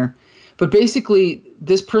narration here. But basically,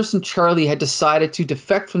 this person, Charlie, had decided to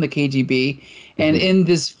defect from the KGB. And in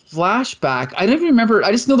this flashback, I don't even remember.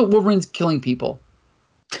 I just know that Wolverine's killing people.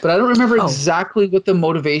 But I don't remember exactly what the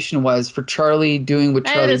motivation was for Charlie doing what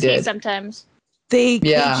Charlie did. Sometimes.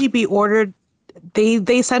 KGB ordered...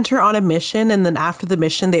 They sent her on a mission, and then after the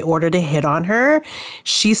mission, they ordered a hit on her.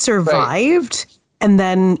 She survived, and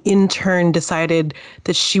then in turn decided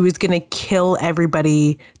that she was going to kill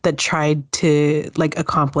everybody that tried to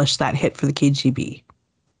accomplish that hit for the KGB.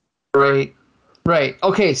 Right.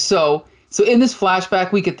 Okay, so in this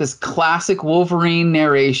flashback, we get this classic Wolverine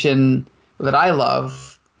narration that I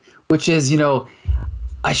love, which is,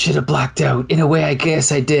 I should have blacked out. In a way, I guess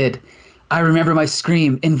I did. I remember my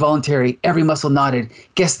scream, involuntary, every muscle nodded.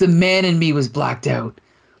 Guess the man in me was blacked out.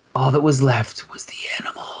 All that was left was the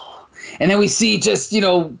animal. And then we see just,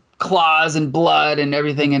 claws and blood and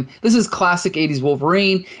everything. And this is classic 80s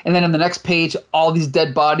Wolverine. And then on the next page, all these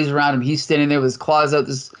dead bodies around him. He's standing there with his claws out.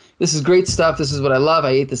 This is great stuff. This is what I love.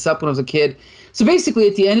 I ate this up when I was a kid. So basically,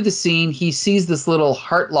 at the end of the scene, he sees this little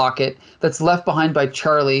heart locket that's left behind by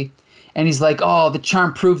Charlie. And he's like, oh, the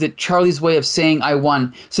charm proved it. Charlie's way of saying I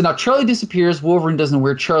won. So now Charlie disappears. Wolverine doesn't know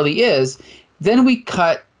where Charlie is. Then we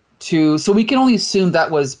cut to, so we can only assume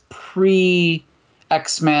that was pre-X-Men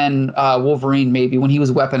Wolverine, maybe, when he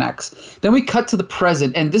was Weapon X. Then we cut to the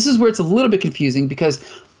present. And this is where it's a little bit confusing, because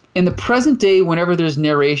in the present day, whenever there's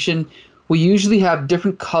narration, we usually have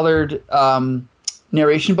different colored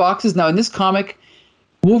narration boxes. Now, in this comic,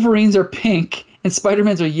 Wolverines are pink and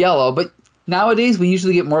Spider-Mans are yellow, but nowadays, we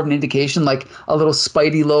usually get more of an indication, like a little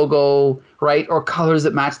Spidey logo, right? Or colors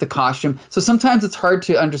that match the costume. So sometimes it's hard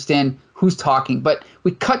to understand who's talking. But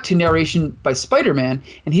we cut to narration by Spider-Man,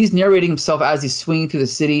 and he's narrating himself as he's swinging through the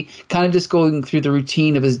city, kind of just going through the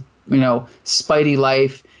routine of his, Spidey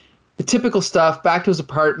life. The typical stuff, back to his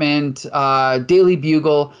apartment, Daily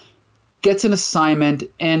Bugle, gets an assignment.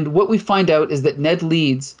 And what we find out is that Ned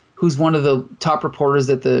Leeds, who's one of the top reporters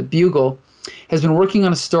at the Bugle, has been working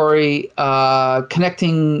on a story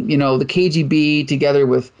connecting, the KGB together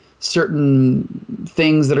with certain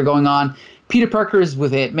things that are going on. Peter Parker is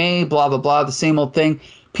with Aunt May, blah, blah, blah, the same old thing.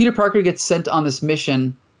 Peter Parker gets sent on this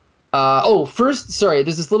mission. There's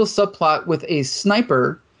this little subplot with a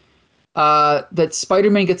sniper that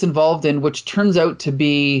Spider-Man gets involved in, which turns out to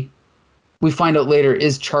be, we find out later,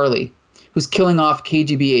 is Charlie, who's killing off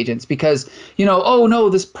KGB agents because,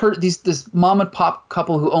 this mom and pop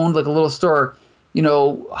couple who owned like a little store,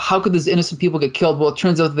 how could these innocent people get killed? Well, it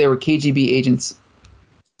turns out that they were KGB agents.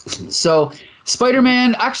 So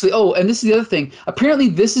Spider-Man, and this is the other thing. Apparently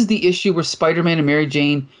this is the issue where Spider-Man and Mary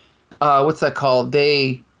Jane, what's that called?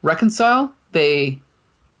 They reconcile?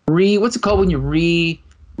 What's it called when you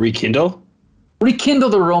rekindle? Rekindle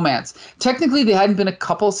the romance. Technically they hadn't been a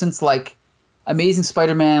couple since like Amazing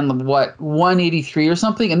Spider-Man, 183 or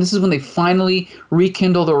something, and this is when they finally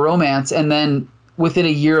rekindle the romance, and then within a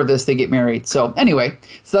year of this, they get married. So anyway,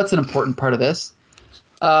 that's an important part of this.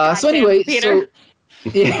 Peter.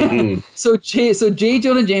 So J.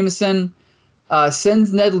 Jonah Jameson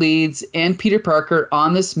sends Ned Leeds and Peter Parker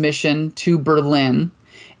on this mission to Berlin,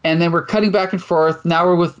 and then we're cutting back and forth. Now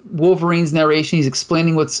we're with Wolverine's narration. He's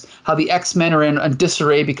explaining how the X-Men are in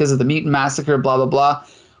disarray because of the mutant massacre, blah, blah, blah.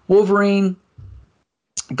 Wolverine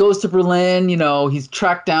goes to Berlin, he's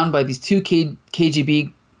tracked down by these two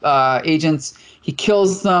KGB agents. He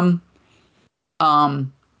kills them.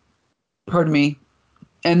 Pardon me.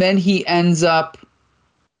 And then he ends up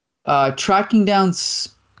tracking down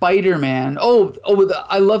Spider-Man.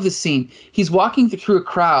 I love this scene. He's walking through a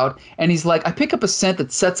crowd, and he's like, I pick up a scent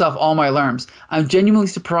that sets off all my alarms. I'm genuinely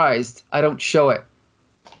surprised I don't show it.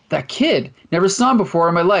 That kid. Never saw him before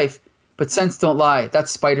in my life, but scents don't lie.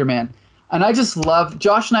 That's Spider-Man. And I just love,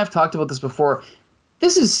 Josh and I have talked about this before.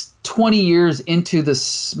 This is 20 years into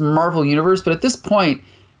this Marvel universe, but at this point,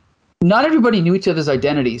 not everybody knew each other's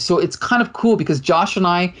identity. So it's kind of cool because Josh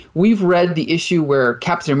and we've read the issue where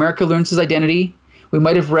Captain America learns his identity. We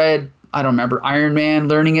might have read, I don't remember, Iron Man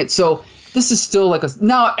learning it. So this is still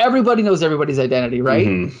now everybody knows everybody's identity, right?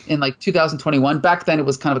 Mm-hmm. In like 2021. Back then it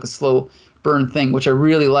was kind of like a slow burn thing, which I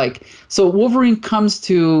really like. So Wolverine comes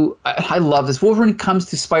to, I love this. Wolverine comes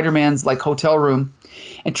to Spider-Man's like hotel room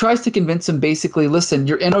and tries to convince him basically, listen,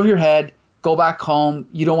 you're in over your head, go back home.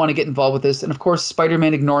 You don't want to get involved with this. And of course,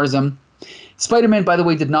 Spider-Man ignores him. Spider-Man, by the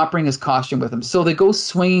way, did not bring his costume with him. So they go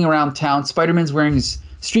swinging around town. Spider-Man's wearing his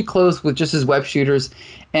street clothes with just his web shooters.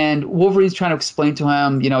 And Wolverine's trying to explain to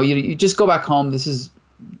him, you just go back home. This is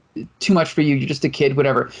too much for you. You're just a kid,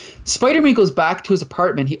 whatever. Spider-Man goes back to his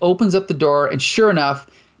apartment. He opens up the door, and sure enough,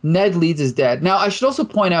 Ned Leeds is dead. Now, I should also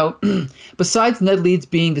point out, besides Ned Leeds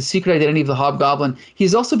being the secret identity of the Hobgoblin,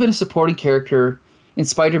 he's also been a supporting character in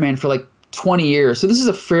Spider-Man for like 20 years. So this is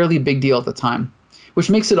a fairly big deal at the time, which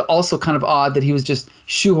makes it also kind of odd that he was just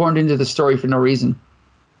shoehorned into the story for no reason.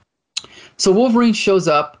 So Wolverine shows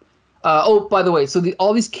up. By the way, so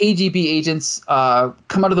all these KGB agents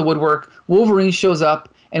come out of the woodwork. Wolverine shows up.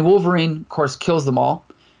 And Wolverine, of course, kills them all.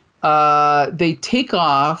 They take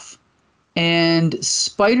off, and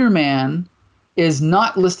Spider-Man is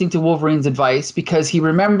not listening to Wolverine's advice because he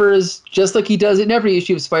remembers, just like he does in every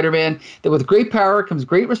issue of Spider-Man, that with great power comes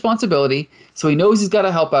great responsibility. So he knows he's got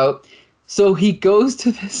to help out. So he goes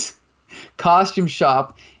to this costume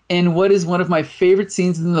shop in what is one of my favorite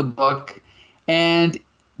scenes in the book. And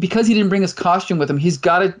because he didn't bring his costume with him, he's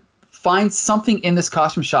got to find something in this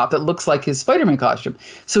costume shop that looks like his Spider-Man costume.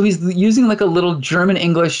 So he's using like a little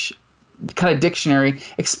German-English kind of dictionary,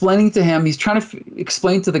 explaining to him. He's trying to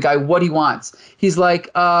explain to the guy what he wants. He's like,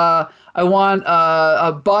 I want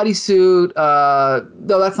a bodysuit.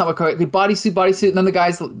 No, that's not what correct. The bodysuit. And then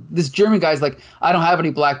this German guy's like, I don't have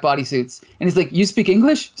any black bodysuits. And he's like, you speak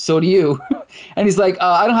English? So do you. And he's like,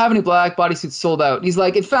 I don't have any black bodysuits sold out. And he's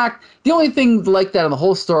like, in fact, the only thing like that in the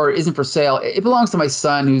whole store isn't for sale. It belongs to my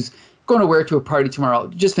son who's going to wear it to a party tomorrow.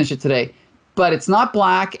 Just finish it today. But it's not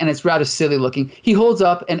black and it's rather silly looking. He holds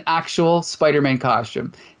up an actual Spider-Man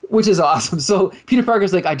costume, which is awesome. So Peter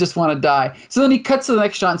Parker's like, I just want to die. So then he cuts to the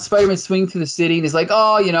next shot and Spider-Man's swinging through the city and he's like,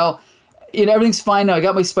 oh, everything's fine now. I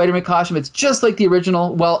got my Spider-Man costume. It's just like the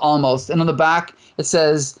original. Well, almost. And on the back, it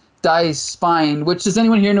says Die Spine, which does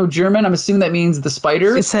anyone here know German? I'm assuming that means the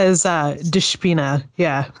spider. It says Die Spinne.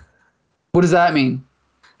 Yeah. What does that mean?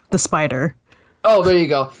 The spider. Oh, there you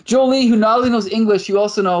go. Jolie, who not only knows English, you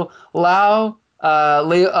also know Laotian,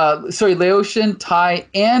 Thai,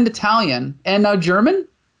 and Italian, and now German?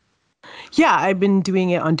 Yeah, I've been doing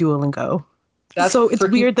it on Duolingo. That's so it's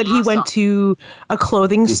weird that he went to a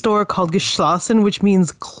clothing store called Geschlossen, which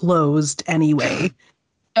means closed anyway.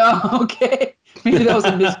 Oh, okay. Maybe that was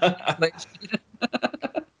a mistranslation.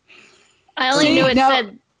 I only knew it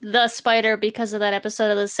said the spider because of that episode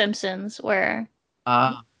of The Simpsons where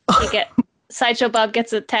Sideshow Bob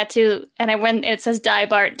gets a tattoo, and when it says "Die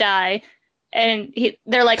Bart Die," and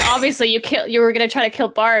they're like, obviously you were gonna try to kill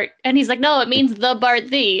Bart, and he's like, no, it means the Bart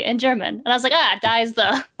the in German, and I was like, die's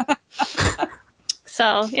the.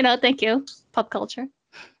 So thank you, pop culture.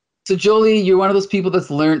 So Jolie, you're one of those people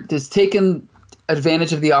that's taken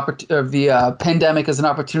advantage of the pandemic as an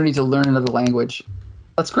opportunity to learn another language.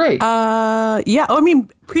 That's great. Yeah. I mean,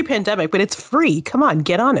 pre-pandemic, but it's free. Come on,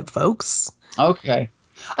 get on it, folks. Okay.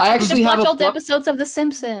 I actually just have watch old episodes of The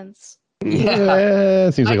Simpsons.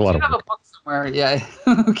 Yeah, seems like a lot of work. I have a book somewhere. Yeah.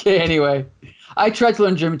 Okay. Anyway, I tried to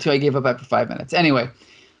learn German too. I gave up after 5 minutes. Anyway,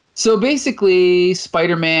 so basically,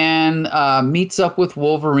 Spider-Man meets up with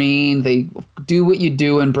Wolverine. They do what you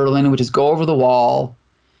do in Berlin, which is go over the wall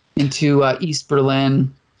into East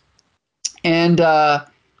Berlin, and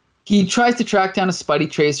he tries to track down a Spidey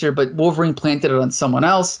tracer, but Wolverine planted it on someone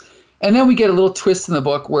else. And then we get a little twist in the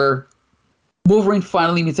book where Wolverine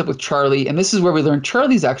finally meets up with Charlie, and this is where we learn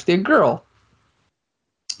Charlie's actually a girl.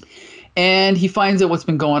 And he finds out what's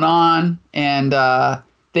been going on, and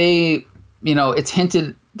it's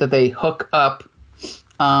hinted that they hook up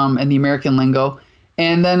in the American lingo.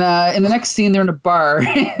 And then in the next scene, they're in a bar,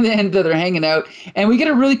 and they're hanging out, and we get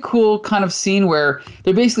a really cool kind of scene where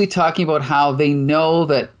they're basically talking about how they know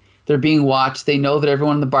that they're being watched. They know that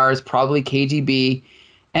everyone in the bar is probably KGB.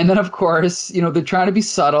 And then, of course, they're trying to be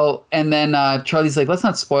subtle. And then Charlie's like, let's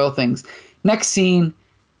not spoil things. Next scene,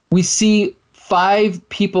 we see 5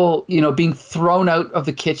 people, being thrown out of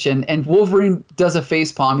the kitchen. And Wolverine does a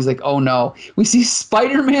face palm. He's like, oh, no. We see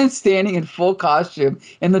Spider-Man standing in full costume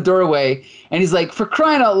in the doorway. And he's like, for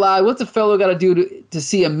crying out loud, what's a fellow got to do to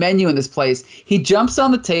see a menu in this place? He jumps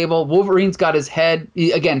on the table. Wolverine's got his head,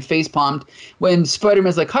 again, face palmed. When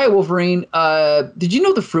Spider-Man's like, hi, Wolverine. Did you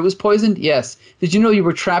know the fruit was poisoned? Yes. Did you know you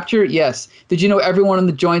were trapped here? Yes. Did you know everyone in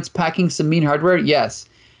the joint's packing some mean hardware? Yes.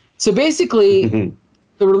 So basically,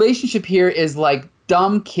 the relationship here is like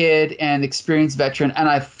dumb kid and experienced veteran, and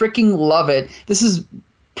I freaking love it. This is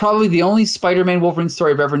probably the only Spider-Man Wolverine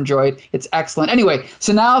story I've ever enjoyed. It's excellent. Anyway,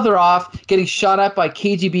 so now they're off getting shot at by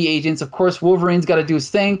KGB agents. Of course, Wolverine's got to do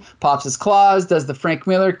his thing, pops his claws, does the Frank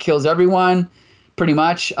Miller, kills everyone, pretty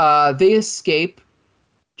much. They escape.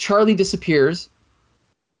 Charlie disappears.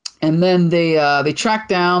 And then they track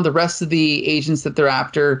down the rest of the agents that they're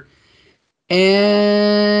after.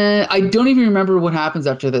 And I don't even remember what happens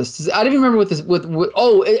after this. I don't even remember what this.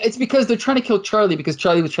 It's because they're trying to kill Charlie because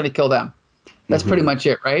Charlie was trying to kill them. That's pretty much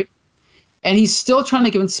it, right? And he's still trying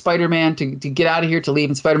to convince Spider-Man to get out of here, to leave.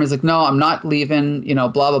 And Spider-Man's like, no, I'm not leaving, blah,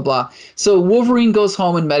 blah, blah. So Wolverine goes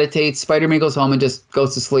home and meditates. Spider-Man goes home and just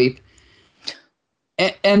goes to sleep.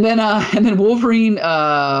 And then Wolverine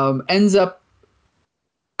ends up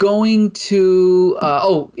going to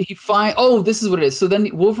this is what it is. So then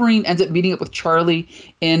Wolverine ends up meeting up with Charlie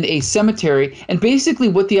in a cemetery, and basically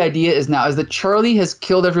what the idea is now is that Charlie has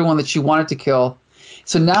killed everyone that she wanted to kill.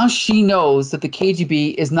 So now she knows that the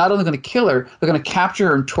KGB is not only going to kill her, they're going to capture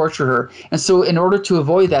her and torture her. And so in order to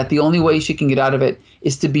avoid that, the only way she can get out of it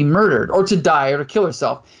is to be murdered or to die or to kill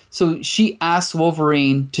herself. So she asks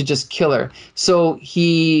Wolverine to just kill her. So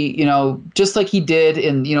he, just like he did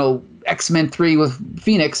in, X-Men 3 with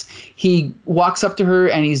Phoenix, he walks up to her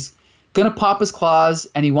and he's going to pop his claws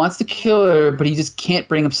and he wants to kill her, but he just can't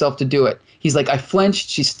bring himself to do it. He's like, I flinched.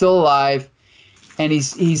 She's still alive. And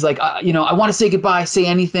he's like, I want to say goodbye, say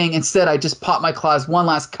anything. Instead, I just pop my claws, one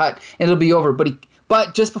last cut, and it'll be over.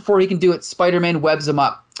 But just before he can do it, Spider-Man webs him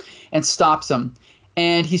up and stops him.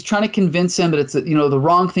 And he's trying to convince him that it's the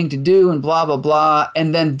wrong thing to do and blah, blah, blah.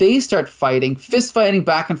 And then they start fighting, fist fighting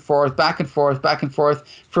back and forth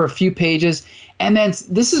for a few pages. And then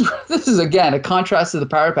this is again, a contrast to the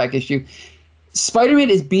Power Pack issue. Spider-Man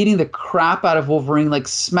is beating the crap out of Wolverine, like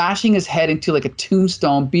smashing his head into like a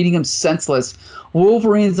tombstone, beating him senseless.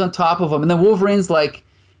 Wolverine's on top of him. And then Wolverine's like,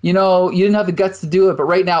 you didn't have the guts to do it, but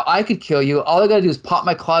right now I could kill you. All I got to do is pop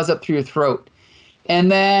my claws up through your throat.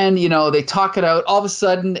 And then, they talk it out. All of a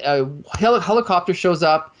sudden, a helicopter shows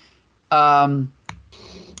up. They're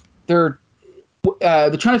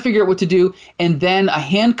trying to figure out what to do. And then a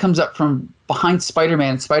hand comes up from behind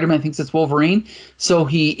Spider-Man. Spider-Man thinks it's Wolverine. So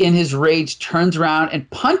he, in his rage, turns around and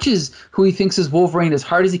punches who he thinks is Wolverine as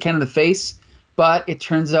hard as he can in the face. But it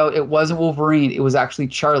turns out it wasn't Wolverine. It was actually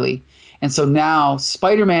Charlie. And so now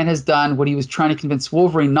Spider-Man has done what he was trying to convince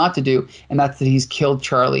Wolverine not to do, and that's that he's killed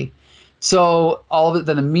Charlie. So all of it,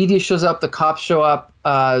 then the media shows up, the cops show up,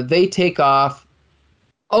 they take off.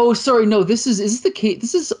 Oh, sorry, no, this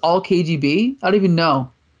is all KGB? I don't even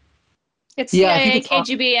know. It's CIA,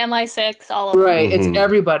 KGB, MI6, all of them. Right, it's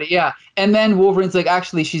everybody, yeah. And then Wolverine's like,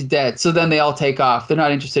 actually, she's dead. So then they all take off. They're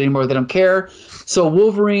not interested anymore. They don't care. So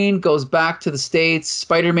Wolverine goes back to the States.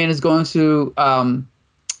 Spider-Man is going to,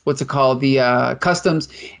 the customs.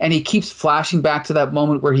 And he keeps flashing back to that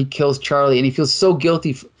moment where he kills Charlie. And he feels so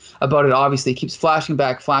guilty about it, obviously. He keeps flashing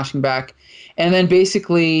back. And then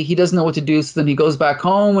basically he doesn't know what to do. So then he goes back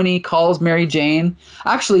home and he calls Mary Jane.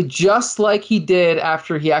 Actually, just like he did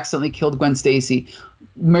after he accidentally killed Gwen Stacy.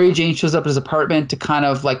 Mary Jane shows up at his apartment to kind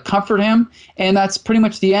of like comfort him. And that's pretty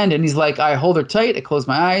much the end. And he's like, I hold her tight. I close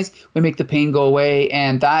my eyes. We make the pain go away.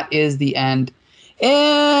 And that is the end.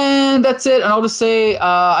 And that's it. And I'll just say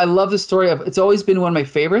I love this story. It's always been one of my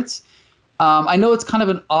favorites. I know it's kind of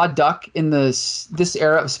an odd duck in this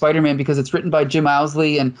era of Spider-Man because it's written by Jim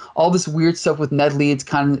Owsley and all this weird stuff with Ned Leeds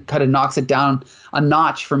kind of knocks it down a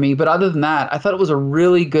notch for me. But other than that, I thought it was a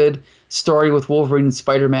really good story with Wolverine and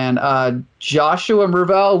Spider-Man. Joshua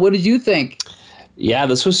Mervell, what did you think? Yeah,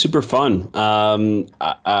 this was super fun.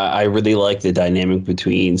 I really like the dynamic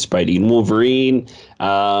between Spidey and Wolverine.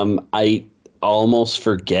 I almost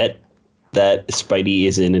forget that Spidey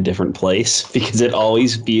is in a different place because it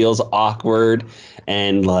always feels awkward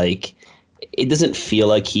and like it doesn't feel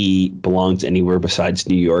like he belongs anywhere besides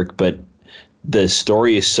New York, but the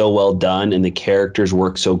story is so well done and the characters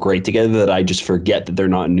work so great together that I just forget that they're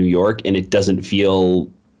not in New York and it doesn't feel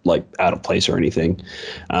like out of place or anything.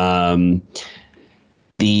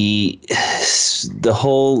 The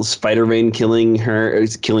whole Spider-Man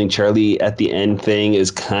killing Charlie at the end thing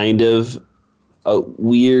is kind of a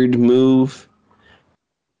weird move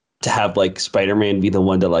to have like Spider-Man be the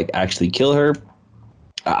one to like actually kill her.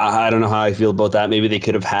 I don't know how I feel about that. Maybe they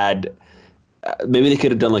could have done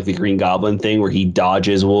like the Green Goblin thing where he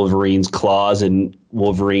dodges Wolverine's claws and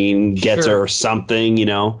Wolverine gets her or something,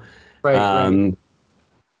 Right.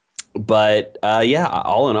 But yeah,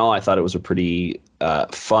 all in all, I thought it was a pretty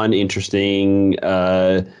fun, interesting,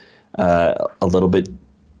 a little bit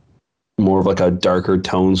more of like a darker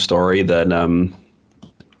tone story that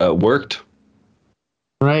worked.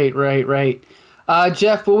 Right.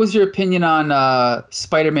 Jeff, what was your opinion on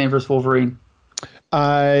Spider-Man versus Wolverine?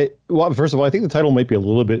 Well, first of all, I think the title might be a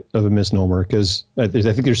little bit of a misnomer because I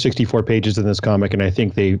think there's 64 pages in this comic, and I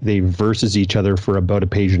think they versus each other for about a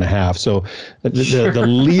page and a half. So the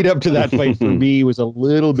lead up to that fight for me was a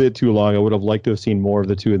little bit too long. I would have liked to have seen more of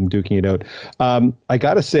the two of them duking it out. I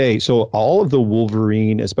got to say, so all of the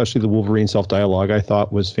Wolverine, especially the Wolverine self-dialogue, I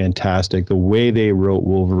thought was fantastic. The way they wrote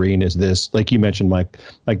Wolverine is this, like you mentioned, Mike,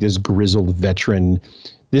 like this grizzled veteran.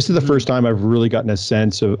 This is the first time I've really gotten a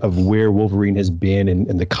sense of where Wolverine has been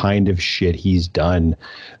and the kind of shit he's done.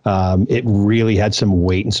 It really had some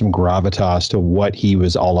weight and some gravitas to what he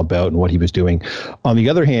was all about and what he was doing. On the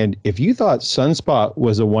other hand, if you thought Sunspot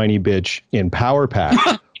was a whiny bitch in Power Pack,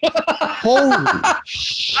 holy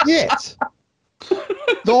shit.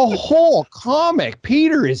 The whole comic,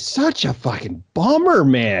 Peter is such a fucking bummer,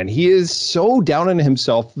 man. He is so down on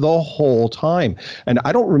himself the whole time. And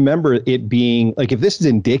I don't remember it being like, if this is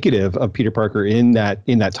indicative of Peter Parker in that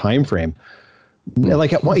time frame,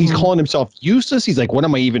 like he's calling himself useless. He's like, what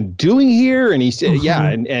am I even doing here? And he said, yeah.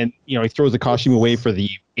 And he throws the costume away for the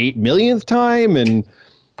 8 millionth time. And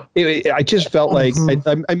I just felt like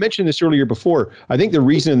I mentioned this earlier before. I think the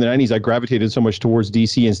reason in the 90s I gravitated so much towards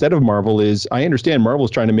DC instead of Marvel is I understand Marvel's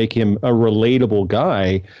trying to make him a relatable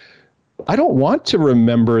guy. I don't want to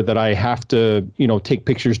remember that I have to, take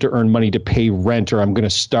pictures to earn money to pay rent, or I'm going to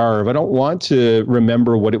starve. I don't want to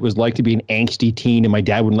remember what it was like to be an angsty teen and my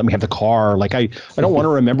dad wouldn't let me have the car. Like I don't want to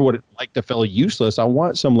remember what it was like to feel useless. I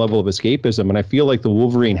want some level of escapism. And I feel like the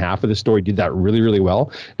Wolverine half of the story did that really, really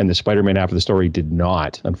well. And the Spider-Man half of the story did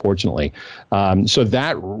not, unfortunately. So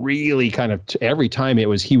that really kind of, every time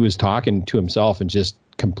he was talking to himself and just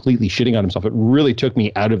completely shitting on himself, it really took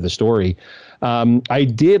me out of the story.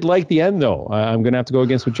 I did like the end, though. I'm going to have to go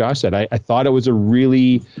against what Josh said. I thought it was a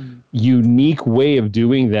really unique way of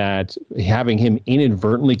doing that, having him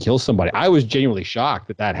inadvertently kill somebody. I was genuinely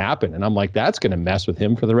shocked that happened. And I'm like, that's going to mess with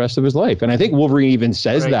him for the rest of his life. And I think Wolverine even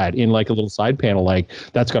says that in like a little side panel, like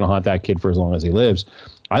that's going to haunt that kid for as long as he lives.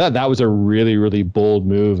 I thought that was a really, really bold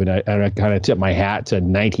move. And I kind of tip my hat to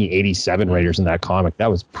 1987 writers in that comic.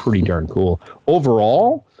 That was pretty darn cool.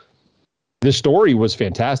 Overall, the story was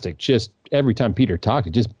fantastic. Just every time Peter talked,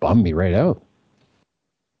 it just bummed me right out.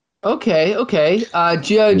 Okay.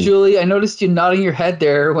 Julie, I noticed you nodding your head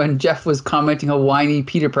there when Jeff was commenting how whiny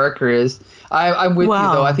Peter Parker is. I'm with you,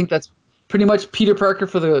 though. I think that's pretty much Peter Parker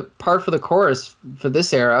for the chorus for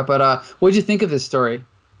this era. But what did you think of this story?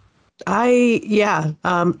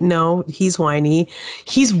 No, he's whiny.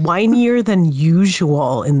 He's whinier than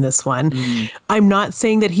usual in this one. I'm not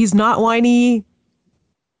saying that he's not whiny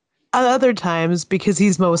at other times, because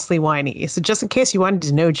he's mostly whiny. So just in case you wanted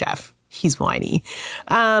to know, Jeff, he's whiny.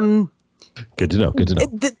 Good to know.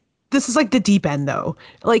 This is like the deep end, though.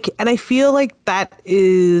 Like, and I feel like that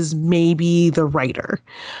is maybe the writer.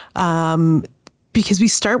 Because we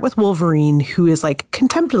start with Wolverine, who is like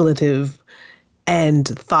contemplative and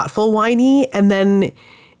thoughtful whiny, and then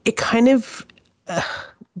it kind of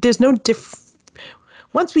there's no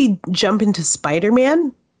once we jump into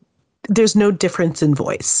Spider-Man, there's no difference in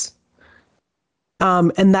voice,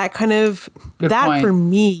 and that kind of Good point. For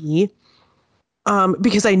me,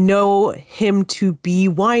 because I know him to be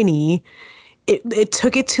whiny, it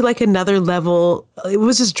took it to like another level. It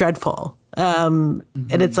was just dreadful, and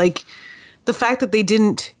it's like, the fact that they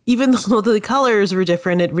didn't, even though the colors were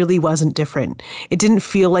different, it really wasn't different. It didn't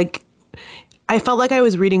feel like, I felt like I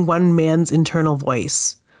was reading one man's internal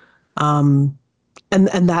voice. And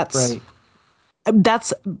that's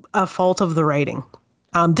a fault of the writing.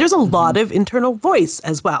 There's a lot of internal voice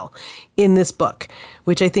as well in this book,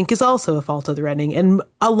 which I think is also a fault of the writing. And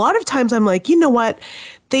a lot of times I'm like, you know what?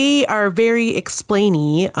 They are very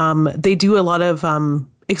explainy. They do a lot of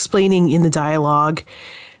explaining in the dialogue.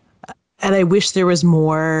 And I wish there was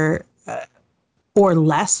more or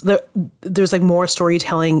less. There's like more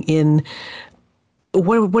storytelling in,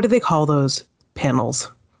 what do they call those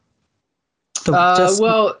panels? Not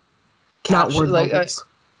word like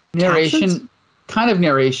narration, captions? kind of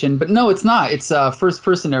narration, but no, it's not. It's first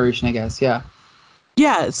person narration, I guess. Yeah.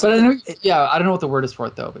 Yeah. But I don't know what the word is for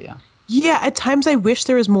it though. But yeah. Yeah. At times I wish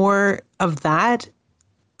there was more of that.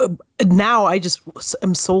 Now I just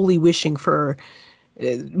am solely wishing for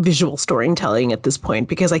visual storytelling at this point,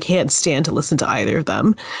 because I can't stand to listen to either of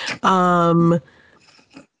them.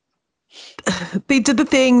 They did the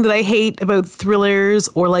thing that I hate about thrillers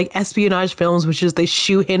or like espionage films, which is they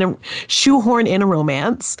shoehorn in a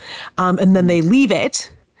romance, and then they leave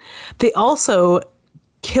it. They also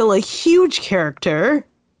kill a huge character,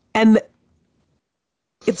 and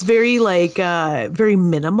it's very like very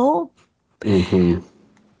minimal. And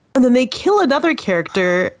then they kill another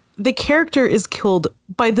character. The character is killed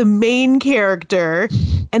by the main character,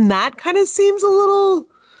 and that kind of seems a little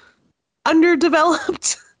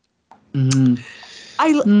underdeveloped.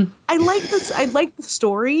 I like this. I like the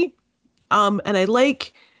story, and I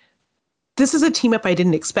like. This is a team up I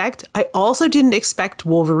didn't expect. I also didn't expect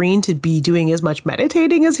Wolverine to be doing as much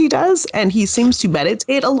meditating as he does, and he seems to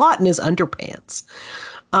meditate a lot in his underpants.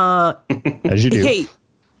 As you do. Hey,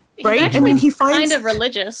 right? I mean, he finds kind of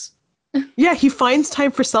religious. Yeah, he finds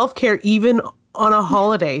time for self-care even on a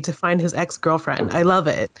holiday to find his ex-girlfriend. I love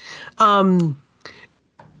it.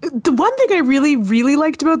 The one thing I really, really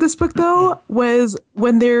liked about this book, though, was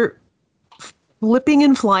when they're flipping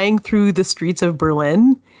and flying through the streets of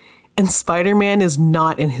Berlin, and Spider-Man is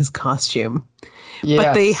not in his costume. Yes.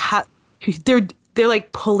 But they're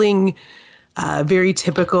like pulling very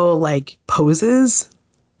typical like poses,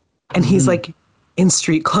 and he's like in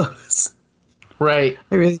street clothes. Right.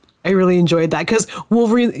 I really enjoyed that, because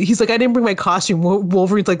Wolverine, he's like, I didn't bring my costume.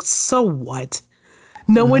 Wolverine's like, so what?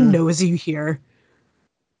 No one knows you here.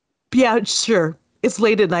 But yeah, sure. It's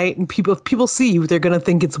late at night, and if people see you, they're going to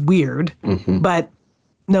think it's weird. But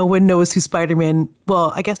no one knows who Spider-Man,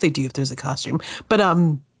 well, I guess they do if there's a costume. But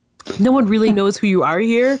no one really knows who you are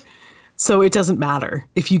here. So it doesn't matter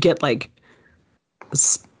if you get like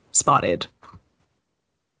spotted.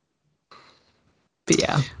 But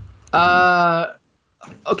yeah.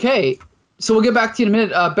 Okay. So we'll get back to you in a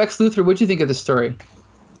minute. Bex Luthor, what'd you think of this story?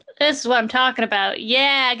 This is what I'm talking about.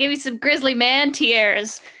 Yeah, give me some grizzly man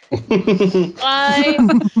tears. I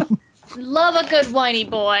love a good whiny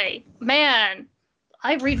boy. Man,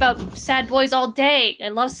 I read about sad boys all day. I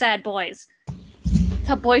love sad boys. That's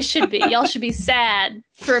how boys should be. Y'all should be sad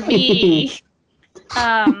for me.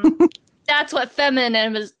 That's what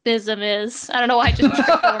feminism is. I don't know why I just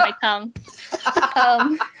tripped over my tongue.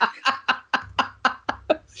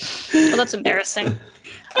 Well, that's embarrassing.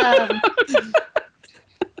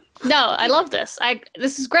 No, I love this.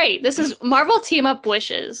 This is great. This is Marvel team up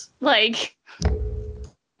wishes. Like,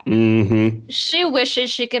 she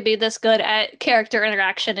wishes she could be this good at character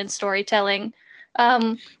interaction and storytelling.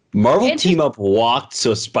 Marvel team up walked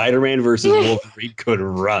so Spider-Man versus Wolverine could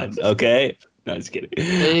run. Okay, no, just kidding.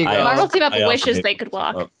 There you go. Marvel team up wishes they could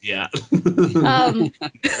walk. Yeah.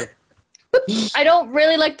 I don't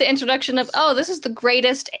really like the introduction of, this is the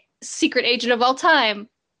greatest secret agent of all time.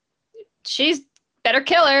 She's better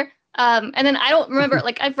kill her. And then I don't remember,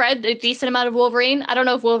 like, I've read a decent amount of Wolverine. I don't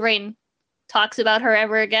know if Wolverine talks about her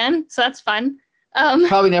ever again, so that's fun.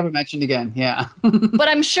 Probably never mentioned again, yeah. But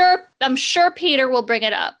I'm sure Peter will bring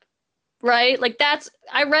it up, right? Like,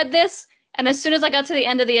 I read this, and as soon as I got to the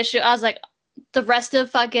end of the issue, I was like, the rest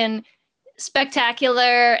of fucking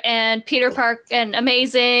Spectacular and Peter Park and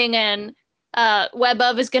Amazing and Web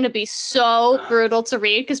of is going to be so brutal to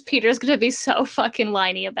read because Peter's going to be so fucking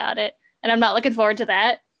whiny about it. And I'm not looking forward to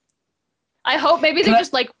that. I hope maybe they're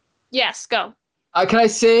just like, yes, go. Can I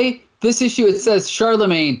say, this issue, it says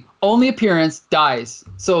Charlemagne, only appearance, dies.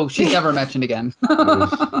 So she's never mentioned again.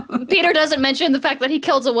 Peter doesn't mention the fact that he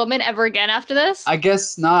kills a woman ever again after this? I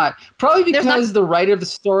guess not. Probably because the writer of the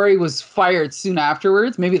story was fired soon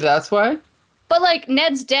afterwards. Maybe that's why. But, like,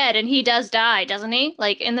 Ned's dead, and he does die, doesn't he?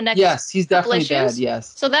 Like, in the next Yes, he's definitely issues? dead,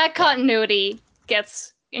 yes. So that continuity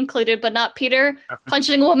gets included, but not Peter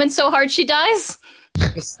punching a woman so hard she dies?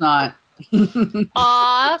 It's not.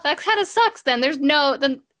 Aw, that kind of sucks then.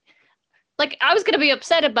 Like, I was going to be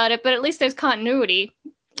upset about it, but at least there's continuity.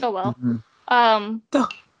 Oh, well. Mm-hmm.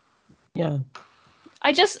 Yeah.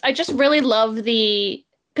 I just really love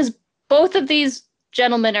because both of these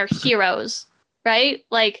gentlemen are heroes, right?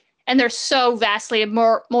 Like, and they're so vastly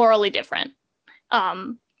morally different.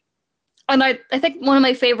 And I think one of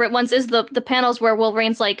my favorite ones is the panels where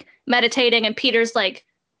Wolverine's like meditating and Peter's like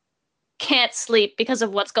can't sleep because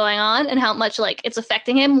of what's going on and how much like it's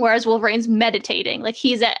affecting him, whereas Wolverine's meditating, like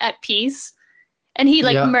he's at peace, and he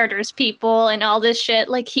like murders people and all this shit.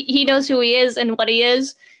 Like he knows who he is and what he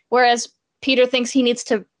is, whereas Peter thinks he needs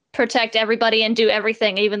to protect everybody and do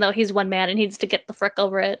everything, even though he's one man and he needs to get the frick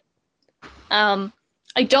over it.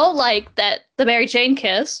 I don't like that the Mary Jane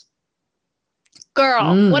kiss.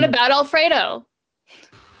 Girl, what about Alfredo?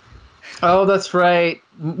 Oh, that's right.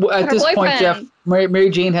 At Her this point, boyfriend. Jeff, Mary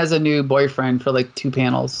Jane has a new boyfriend for like 2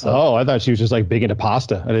 panels. So. Oh, I thought she was just like big into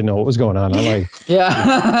pasta. I didn't know what was going on.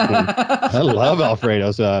 Yeah. I love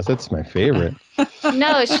Alfredo sauce. That's my favorite.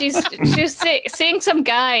 No, she's seeing some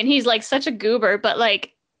guy and he's like such a goober, but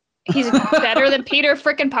like he's better than Peter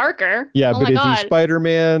frickin' Parker. Yeah, oh but my is God. he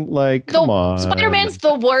Spider-Man? Like, come on. Spider-Man's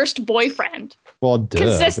the worst boyfriend. Well, duh, but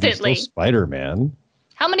he's consistently. still Spider-Man.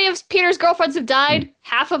 How many of Peter's girlfriends have died?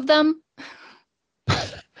 Half of them?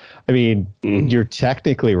 I mean, you're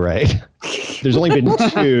technically right. There's only been 2.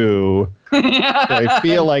 So I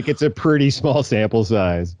feel like it's a pretty small sample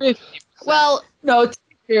size. Well, No,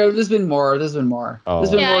 there's been more. There's been more. Oh.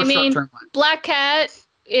 There's been yeah, more I mean, short-term ones. Black Cat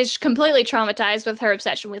is completely traumatized with her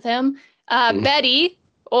obsession with him. Betty,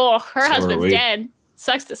 her So are husband's we. dead.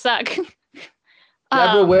 Sucks to suck.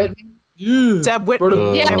 Deborah Whit. Deb Whit.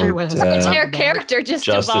 Yeah, everyone has Deb. her talked entire about it. character just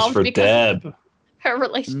Justice evolved for because Deb. her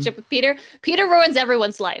relationship with Peter. Peter ruins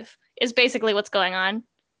everyone's life, is basically what's going on.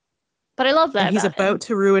 But I love that. And he's about him. about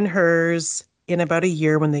to ruin hers in about a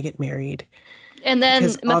year when they get married. And then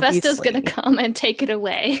because Mephisto's obviously- going to come and take it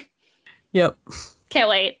away. Yep. Can't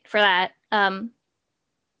wait for that.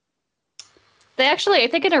 They actually, I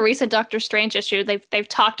think in a recent Doctor Strange issue, they've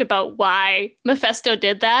talked about why Mephisto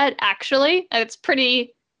did that, actually. And it's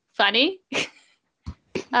pretty funny.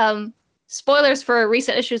 Spoilers for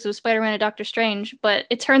recent issues of Spider-Man and Doctor Strange, but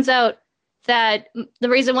it turns out that the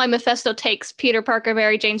reason why Mephisto takes Peter Parker,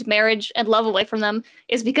 Mary Jane's marriage and love away from them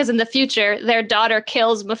is because in the future, their daughter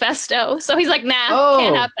kills Mephisto. So he's like, nah,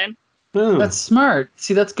 can't happen. That's smart.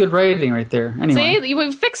 See, that's good writing right there. Anyway. See,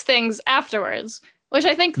 we fix things afterwards, which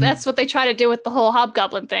I think that's what they try to do with the whole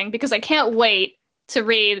Hobgoblin thing, because I can't wait to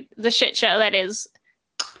read the shit show that is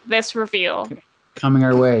this reveal. Coming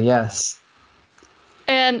our way, yes.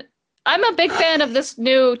 And I'm a big fan of this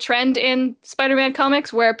new trend in Spider-Man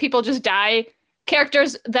comics where people just die.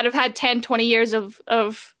 Characters that have had 10, 20 years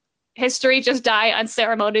of history just die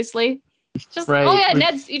unceremoniously. Just, Right. oh yeah,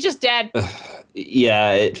 Ned's, he's just dead.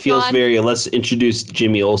 Yeah, it feels Gone. very, let's introduce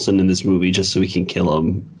Jimmy Olsen in this movie just so we can kill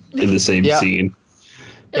him in the same Yeah. scene.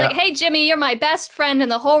 You're like, hey, Jimmy, you're my best friend in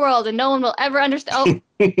the whole world and no one will ever understand.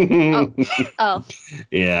 Oh.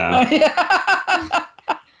 Yeah.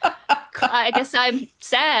 I guess I'm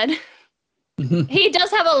sad. He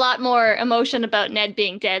does have a lot more emotion about Ned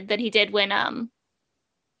being dead than he did when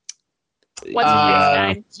what's his name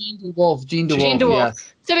died? Gene DeWolf. Gene DeWolf.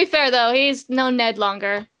 Yes. To be fair though, he's known Ned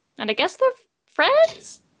longer. And I guess they're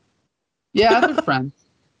friends? Yeah, they're friends.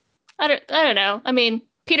 I don't know. I mean,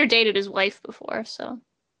 Peter dated his wife before, so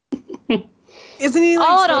Isn't he like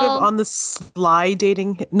All in sort all- of on the sly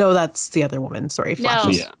dating? No, that's the other woman. Sorry,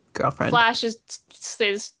 Flash's Yeah. girlfriend. Flash is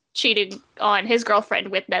cheating on his girlfriend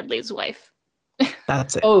with Ned Lee's wife.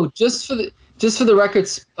 That's it. Oh, just for the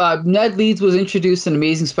records, Ned Leeds was introduced in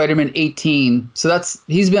Amazing Spider-Man 18, so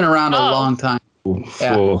he's been around a Oh. long time.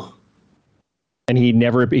 Yeah. Oh. And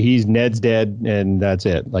he's Ned's dead, and that's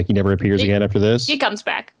it. Like he never appears again after this. He comes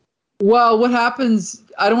back. Well, what happens?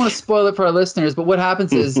 I don't want to spoil it for our listeners, but what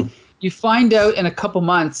happens is you find out in a couple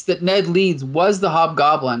months that Ned Leeds was the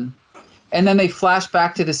Hobgoblin, and then they flash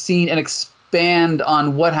back to the scene and expand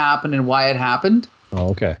on what happened and why it happened. Oh,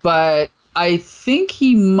 okay. But I think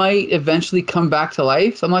he might eventually come back to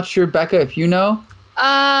life. I'm not sure, Becca, if you know.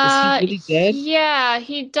 Is he really dead? Yeah,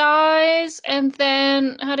 he dies, and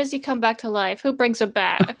then how does he come back to life? Who brings him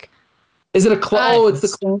back? Is it a clone? Oh, it's the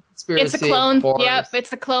clone conspiracy. It's a clone. of course. Yep, it's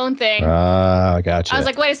the clone thing. Gotcha. I was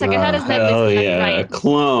like, wait a second, how does Ned Hell Leeds come yeah. back? Right?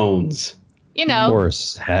 Clones. You of know,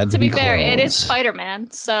 course, had to be be fair, it is clones.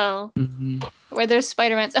 Spider-Man, so Mhm. where there's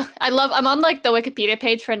Spider-Man. I'm on like the Wikipedia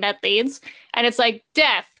page for Ned Leeds, and it's like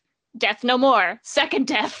death no more, second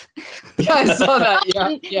death. Yeah, I saw that.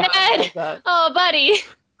 Yeah, I Ned. saw that. Oh, buddy.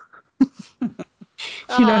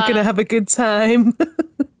 You're not gonna have a good time.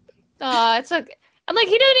 I'm like,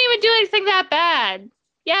 he didn't even do anything that bad.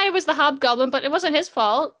 Yeah, it was the Hobgoblin, but it wasn't his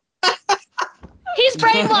fault. He's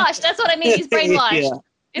brainwashed. That's what I mean. He's brainwashed. Yeah.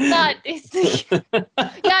 It's not.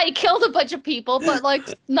 Yeah, he killed a bunch of people, but like,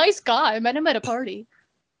 nice guy. I met him at a party.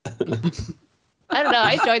 I don't know.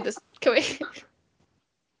 I enjoyed this. Can we?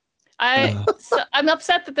 I'm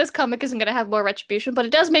upset that this comic isn't going to have more retribution, but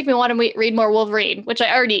it does make me want to read more Wolverine, which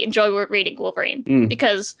I already enjoy reading Wolverine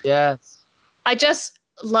because Yes. I just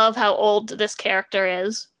love how old this character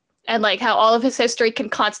is and like how all of his history can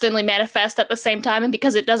constantly manifest at the same time, and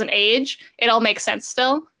because it doesn't age, it all makes sense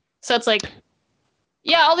still. So it's like,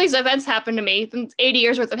 yeah, all these events happened to me, 80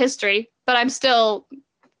 years worth of history, but I'm still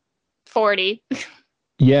 40.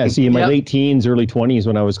 Yeah, see, in my Yep. late teens, early 20s,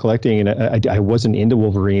 when I was collecting, and I wasn't into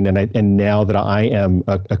Wolverine, and now that I am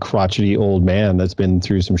a crotchety old man that's been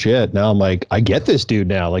through some shit, now I'm like, I get this dude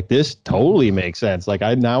now. Like, this totally makes sense. Like,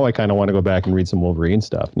 I kind of want to go back and read some Wolverine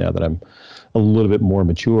stuff now that I'm a little bit more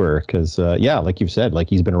mature, because yeah, like you've said, like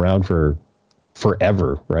he's been around for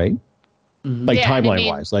forever, right? Like Yeah, I timeline mean,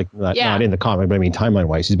 wise, like not yeah. in the comic, but I mean timeline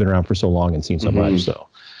wise, he's been around for so long and seen so much, so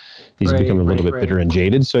he's Right, become a little right, bit bitter and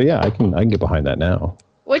jaded. So yeah, I can get behind that now.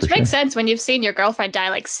 Which For makes sense when you've seen your girlfriend die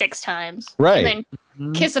like 6 times. Right. And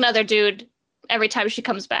then kiss another dude every time she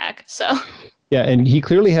comes back. So Yeah, and he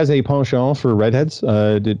clearly has a penchant for redheads.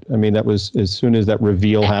 That was as soon as that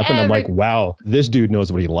reveal happened, I'm like, wow, this dude knows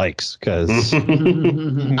what he likes. Because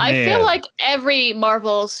I feel like every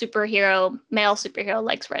Marvel superhero, male superhero,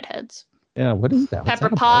 likes redheads. yeah, what is that? What's Pepper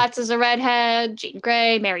that about? Potts is a redhead, Jean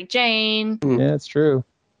Grey, Mary Jane. Yeah, it's true.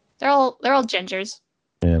 They're all gingers.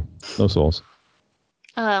 Yeah, no souls.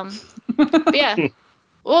 But yeah,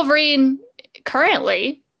 Wolverine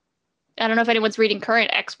currently, I don't know if anyone's reading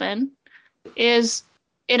current X-Men, is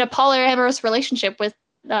in a polyamorous relationship with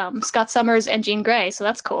Scott Summers and Jean Grey, so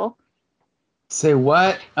that's cool. Say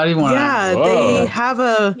what? I don't even want Yeah,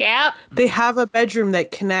 Whoa. they have a bedroom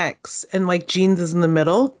that connects, and like Jean's is in the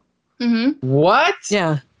middle. Mm-hmm. What?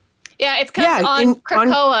 Yeah, Yeah, it's because Yeah, on on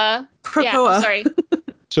Krakoa. Yeah, Krakoa. sorry.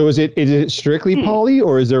 So is it strictly poly,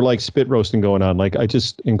 or is there like spit roasting going on? Like, I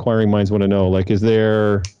just inquiring minds want to know. Like, is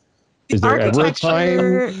there ever a time?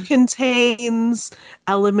 architecture contains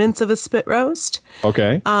elements of a spit roast.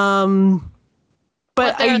 Okay. But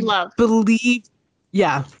But they're I in love. believe,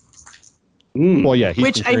 yeah, Well, yeah, he's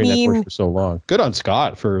Which, been I carrying that mean- torch for so long. Good on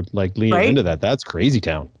Scott for like leaning Right? into that. That's crazy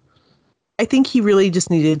town. I think he really just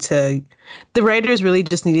needed to, the writers really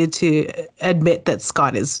just needed to admit that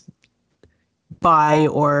Scott is bi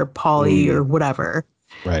or poly or whatever.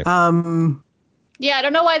 Right. Yeah, I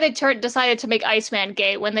don't know why they decided to make Iceman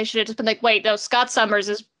gay when they should have just been like, wait, no, Scott Summers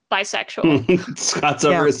is bisexual. Scott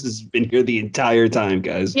Summers has been here the entire time,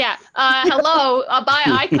 guys. Yeah. Hello, a bi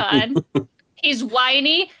icon. He's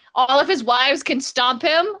whiny. All of his wives can stomp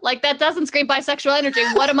him. Like, that doesn't scream bisexual energy.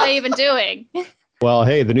 What am I even doing? Well,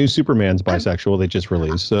 hey, the new Superman's bisexual they just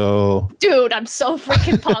released, so... Dude, I'm so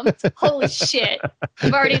freaking pumped. Holy shit.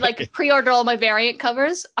 I've already, like, pre-ordered all my variant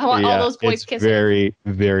covers. I want all those boys kissing. Very,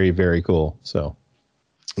 very, very cool, so...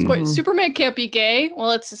 Wait, Superman can't be gay?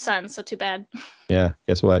 Well, it's his son, so too bad. Yeah,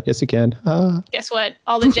 guess what? Yes, he can. Guess what?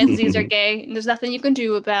 All the Gen Zs are gay, and there's nothing you can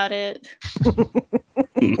do about it.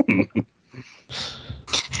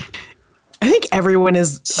 I think everyone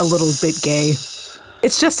is a little bit gay.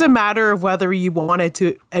 It's just a matter of whether you wanted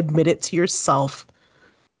to admit it to yourself.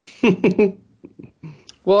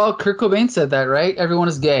 Well, Kurt Cobain said that, right? Everyone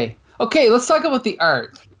is gay. Okay, let's talk about the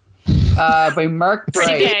art. By Mark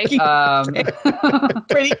Bright. Pretty gay.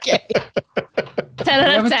 Pretty gay. 10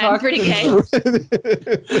 out of 10. Pretty gay.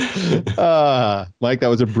 Mike, that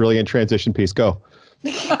was a brilliant transition piece. Go.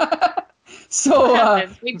 So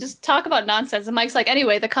we just talk about nonsense, and Mike's like,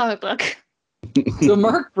 anyway, the comic book. So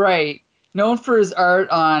Mark Bright, known for his art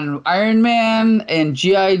on Iron Man and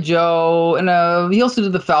G.I. Joe, and he also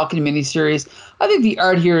did the Falcon miniseries. I think the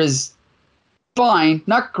art here is fine,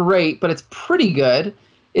 not great, but it's pretty good.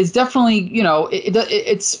 It's definitely,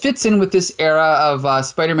 it fits in with this era of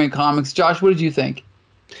Spider-Man comics. Josh, what did you think?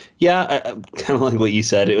 Yeah, I kind of like what you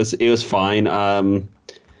said. It was fine. I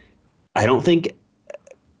don't think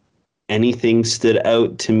anything stood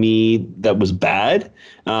out to me that was bad.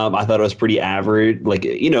 I thought it was pretty average, like,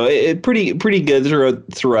 pretty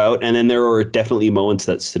good throughout. And then there were definitely moments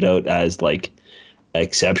that stood out as like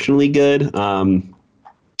exceptionally good.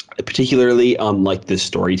 Particularly on like the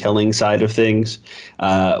storytelling side of things,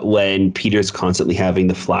 when Peter's constantly having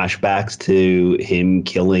the flashbacks to him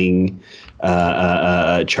killing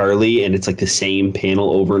Charlie, and it's like the same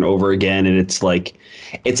panel over and over again, and it's like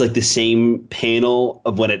the same panel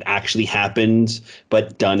of when it actually happens,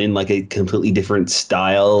 but done in like a completely different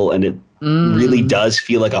style, and it really does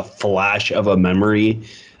feel like a flash of a memory.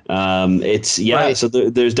 Right. So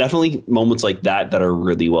there's definitely moments like that are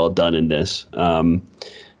really well done in this.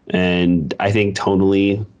 And I think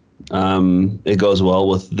tonally, it goes well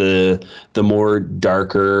with the more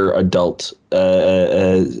darker adult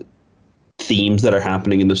themes that are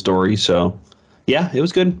happening in the story. So, yeah, it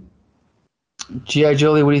was good. G.I.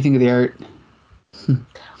 Jolie, what do you think of the art?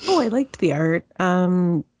 I liked the art.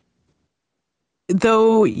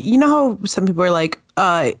 Though, you know how some people are like,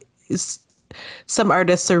 some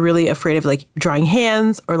artists are really afraid of like drawing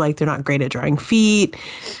hands, or like they're not great at drawing feet.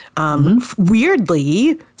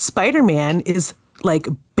 Weirdly, Spider-Man is like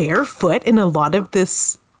barefoot in a lot of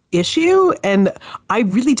this issue, and I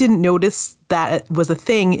really didn't notice that was a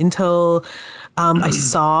thing until I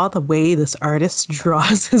saw the way this artist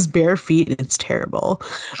draws his bare feet. It's terrible.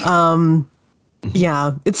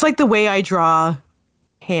 Yeah, it's like the way I draw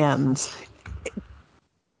hands.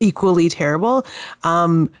 Equally terrible.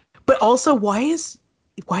 But also, why is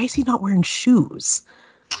he not wearing shoes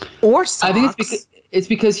or socks? I think it's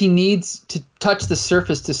because he needs to touch the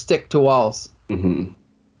surface to stick to walls. Mm-hmm.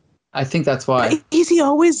 I think that's why. Is he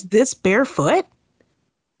always this barefoot?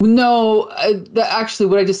 No, actually,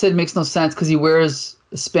 what I just said makes no sense because he wears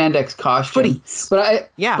a spandex costume. Footies. But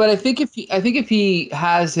I think if he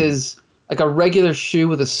has his like a regular shoe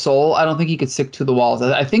with a sole, I don't think he could stick to the walls.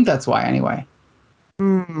 I think that's why anyway.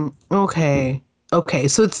 Okay,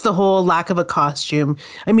 so it's the whole lack of a costume.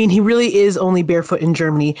 I mean, he really is only barefoot in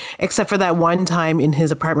Germany, except for that one time in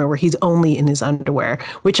his apartment where he's only in his underwear,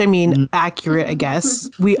 which I mean, accurate, I guess.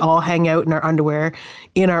 We all hang out in our underwear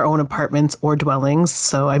in our own apartments or dwellings.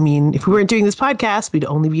 So, I mean, if we weren't doing this podcast, we'd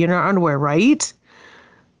only be in our underwear, right?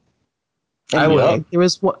 Anyway, I will. There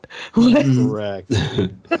was one. Correct.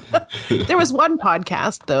 There was one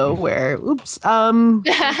podcast though where,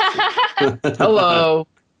 Hello.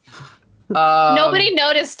 Nobody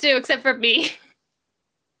noticed too, except for me.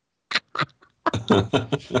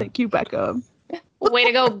 Thank you, Becca. Way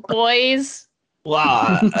to go, boys.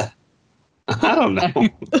 Wow. I don't know.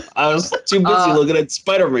 I was too busy looking at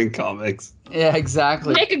Spider-Man comics. Yeah,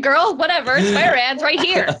 exactly. Make a girl, whatever. Spider-Man's right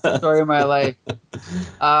here. Story of my life.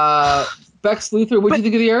 Bex Luthor, what do you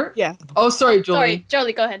think of the art? Yeah. Oh, sorry, Jolie. Sorry,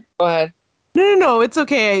 Jolie, go ahead. Go ahead. No, it's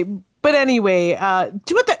okay. But anyway,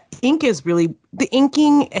 what the ink is really, the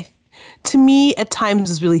inking to me at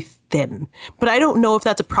times is really thin, but I don't know if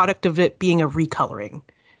that's a product of it being a recoloring.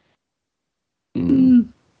 I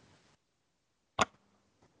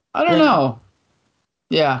don't know.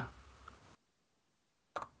 Yeah.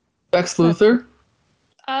 Bex Luthor?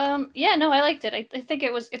 Yeah, no, I liked it. I think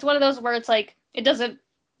it's one of those where it's like it doesn't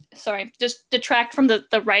just detract from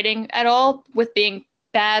the writing at all with being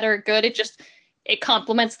bad or good. It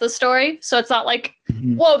complements the story. So it's not like,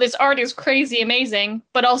 whoa, this art is crazy amazing,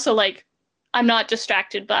 but also like I'm not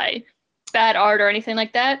distracted by bad art or anything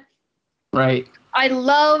like that. Right. I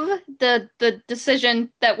love the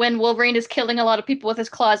decision that when Wolverine is killing a lot of people with his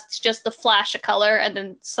claws, it's just the flash of color and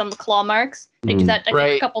then some claw marks. They do that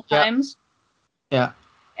a couple times. Yeah.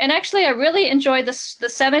 And actually, I really enjoyed the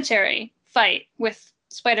cemetery fight with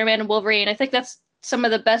Spider-Man and Wolverine. I think that's some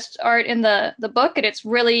of the best art in the book, and it's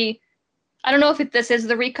really, I don't know if this is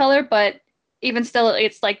the recolor, but even still,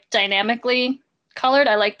 it's like dynamically colored.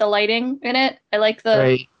 I like the lighting in it. I like the...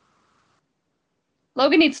 Right.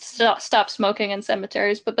 Logan needs to stop smoking in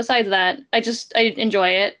cemeteries, but besides that, I enjoy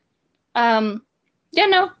it. Yeah,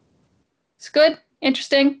 no, it's good,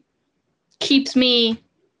 interesting, keeps me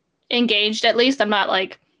engaged at least. I'm not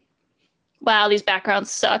like, wow, these backgrounds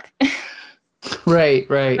suck. Right.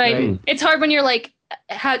 It's hard when you're like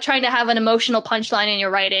trying to have an emotional punchline in your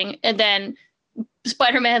writing, and then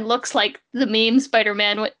Spider-Man looks like the meme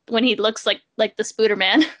Spider-Man when he looks like the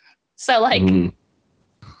Spooderman. So like,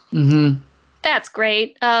 that's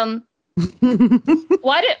great. Why are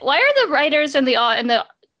the writers and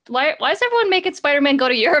why is everyone making Spider-Man go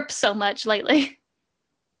to Europe so much lately?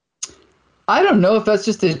 I don't know if that's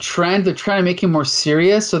just a trend. They're trying to make him more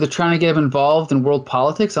serious, so they're trying to get him involved in world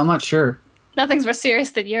politics. I'm not sure. Nothing's more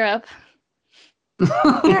serious than Europe.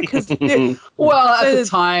 Yeah, because well, at the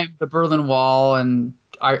time, the Berlin Wall and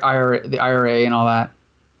the IRA and all that.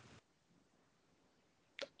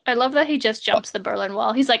 I love that he just jumps the Berlin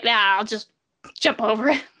Wall. He's like, nah, I'll just jump over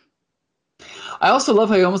it. I also love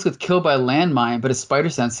how he almost gets killed by a landmine, but his spider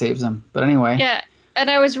sense saves him. But anyway. Yeah, and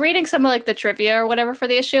I was reading some of like the trivia or whatever for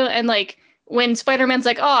the issue, and like when Spider-Man's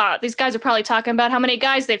like, oh, these guys are probably talking about how many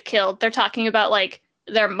guys they've killed. They're talking about like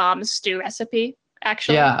their mom's stew recipe,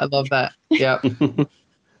 actually. Yeah, I love that. Yeah.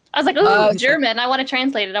 I was like, oh, German. I want to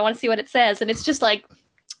translate it. I want to see what it says. And it's just like,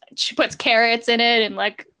 she puts carrots in it. And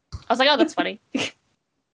like, I was like, oh, that's funny.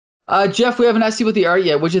 Jeff, we haven't asked you about the art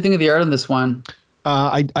yet. What did you think of the art on this one?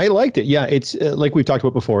 I liked it. Yeah, it's like we've talked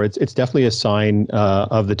about before. It's definitely a sign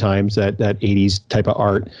of the times, that 80s type of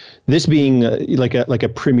art. This being like a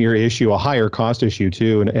premier issue, a higher cost issue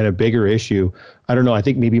too, and a bigger issue. I don't know. I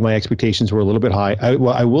think maybe my expectations were a little bit high.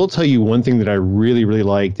 I will tell you one thing that I really, really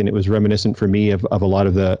liked, and it was reminiscent for me of a lot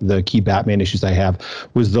of the key Batman issues I have,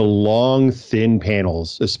 was the long, thin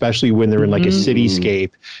panels, especially when they're in like a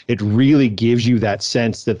cityscape. It really gives you that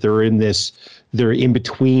sense that they're in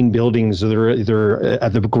between buildings, or they're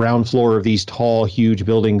at the ground floor of these tall, huge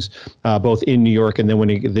buildings, both in New York and then when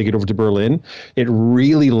they get over to Berlin. It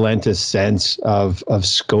really lent a sense of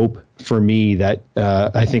scope for me that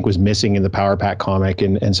I think was missing in the Power Pack comic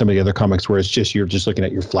and some of the other comics, where you're just looking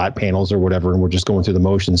at your flat panels or whatever, and we're just going through the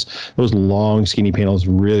motions. Those long, skinny panels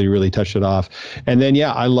really, really touched it off. And then,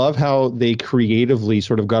 yeah, I love how they creatively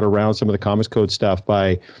sort of got around some of the Comics Code stuff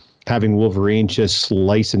by having Wolverine just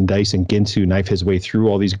slice and dice and Ginsu knife his way through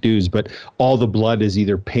all these dudes, but all the blood is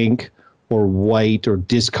either pink or white or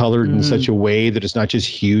discolored in such a way that it's not just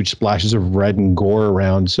huge splashes of red and gore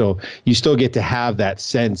around. So you still get to have that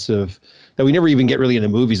sense of that we never even get really in the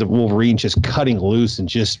movies, of Wolverine just cutting loose and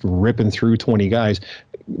just ripping through 20 guys.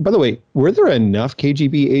 By the way, were there enough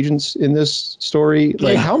KGB agents in this story?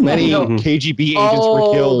 Like, how many KGB agents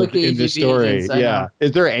were killed in this story? Agents, yeah.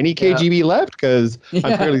 Is there any KGB left? Because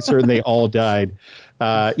I'm fairly certain they all died.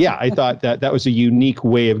 I thought that was a unique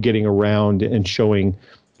way of getting around and showing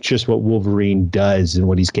just what Wolverine does and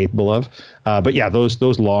what he's capable of. But yeah, those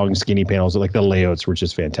long, skinny panels, like the layouts were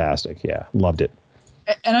just fantastic. Yeah, loved it.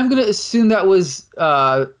 And I'm going to assume that was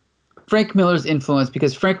Frank Miller's influence,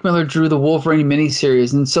 because Frank Miller drew the Wolverine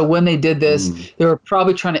miniseries. And so when they did this, they were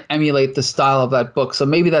probably trying to emulate the style of that book. So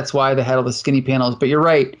maybe that's why they had all the skinny panels. But you're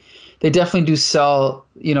right. They definitely do sell,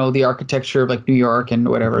 the architecture of like New York and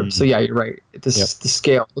whatever. So yeah, you're right. The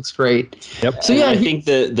scale looks great. Yep. So yeah, I think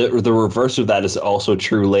the reverse of that is also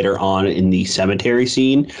true later on in the cemetery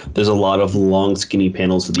scene. There's a lot of long, skinny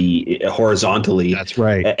panels horizontally. That's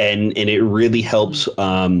right. And it really helps,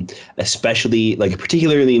 especially like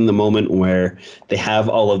particularly in the moment where they have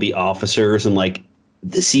all of the officers and like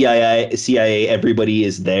the CIA, everybody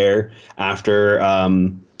is there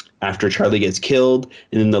after Charlie gets killed,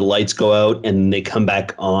 and then the lights go out and they come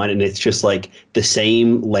back on, and it's just like the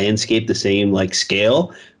same landscape, the same like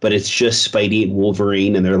scale, but it's just Spidey and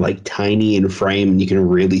Wolverine, and they're like tiny in frame, and you can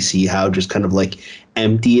really see how just kind of like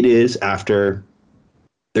empty it is after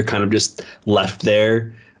they're kind of just left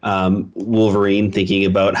there Wolverine thinking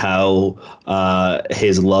about how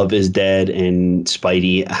his love is dead, and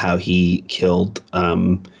Spidey how he killed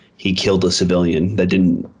a civilian that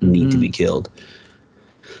didn't need to be killed.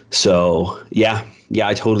 So yeah,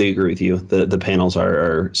 I totally agree with you. The panels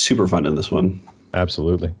are super fun in this one.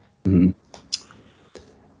 Absolutely. Mm-hmm.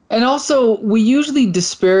 And also, we usually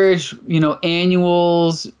disparage,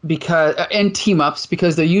 annuals and team-ups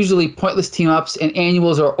because they're usually pointless team-ups, and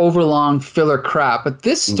annuals are overlong filler crap. But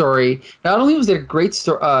this story, not only was it a great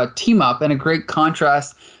team-up and a great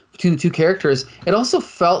contrast between the two characters, it also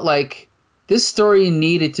felt like this story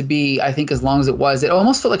needed to be, I think, as long as it was. It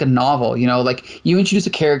almost felt like a novel, like you introduce a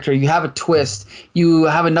character, you have a twist, you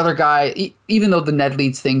have another guy, even though the Ned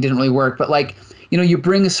Leeds thing didn't really work, but like, you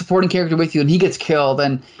bring a supporting character with you and he gets killed.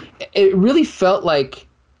 And it really felt like,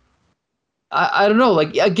 I don't know,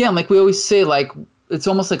 like, again, like we always say, like, it's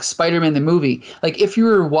almost like Spider-Man the movie. Like if you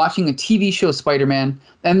were watching a TV show Spider-Man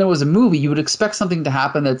and there was a movie, you would expect something to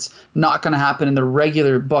happen that's not going to happen in the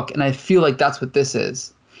regular book. And I feel like that's what this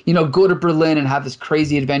is. Go to Berlin and have this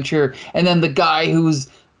crazy adventure. And then the guy who's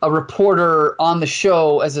a reporter on the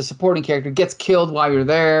show as a supporting character gets killed while you're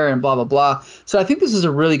there and blah, blah, blah. So I think this is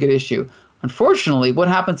a really good issue. Unfortunately, what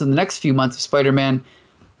happens in the next few months of Spider-Man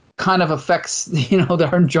kind of affects,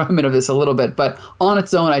 their enjoyment of this a little bit. But on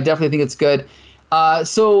its own, I definitely think it's good.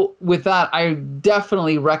 So with that, I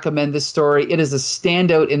definitely recommend this story. It is a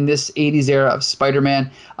standout in this 80s era of Spider-Man.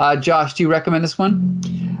 Josh, do you recommend this one?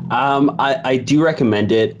 I do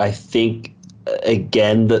recommend it. I think,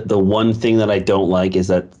 again, the one thing that I don't like is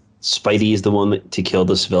that Spidey is the one to kill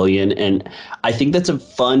the civilian. And I think that's a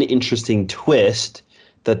fun, interesting twist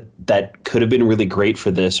that could have been really great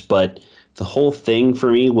for this. But the whole thing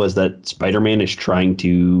for me was that Spider-Man is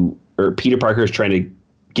Peter Parker is trying to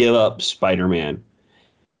give up Spider-Man.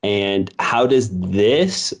 And how does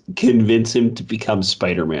this convince him to become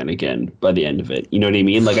Spider-Man again by the end of it? You know what I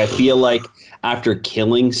mean? Like, I feel like after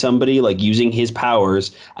killing somebody, like using his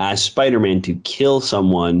powers as Spider-Man to kill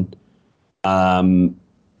someone,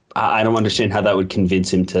 I don't understand how that would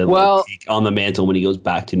convince him to take on the mantle when he goes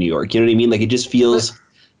back to New York. You know what I mean? Like, it just feels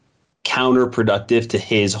counterproductive to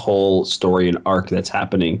his whole story and arc that's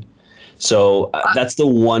happening. So that's the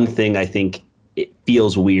one thing I think it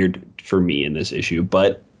feels weird for me in this issue.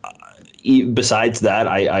 But besides that,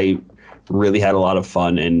 I really had a lot of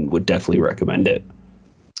fun and would definitely recommend it.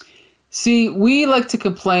 See, we like to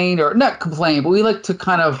complain, or not complain, but we like to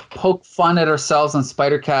kind of poke fun at ourselves on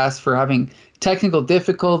Spider-Cast for having technical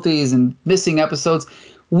difficulties and missing episodes.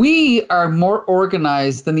 We are more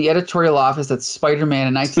organized than the editorial office at Spider-Man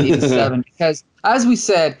in 1987 because, as we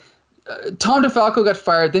said, Tom DeFalco got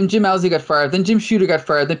fired, then Jim Owsley got fired, then Jim Shooter got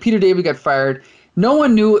fired, then Peter David got fired. No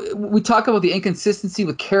one knew. We talk about the inconsistency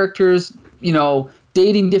with characters,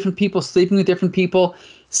 dating different people, sleeping with different people.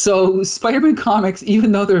 So Spider-Man comics,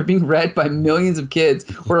 even though they were being read by millions of kids,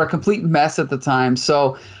 were a complete mess at the time.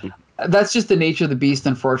 So that's just the nature of the beast,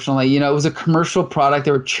 unfortunately. It was a commercial product.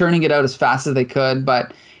 They were churning it out as fast as they could.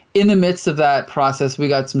 But in the midst of that process, we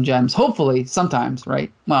got some gems. Hopefully, sometimes,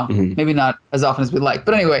 right? Well, maybe not as often as we'd like.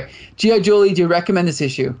 But anyway, G.I. Jolie, do you recommend this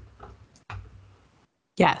issue?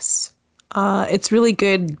 Yes. It's really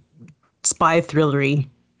good spy thrillery.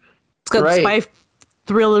 It's got spy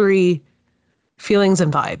thrillery feelings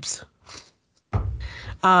and vibes.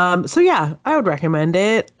 So yeah, I would recommend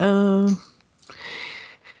it.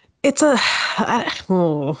 It's I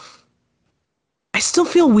still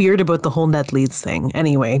feel weird about the whole Ned Leeds thing.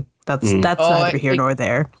 Anyway, that's neither here nor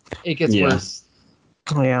there. It gets worse.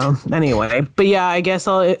 Yeah. Anyway, but yeah, I guess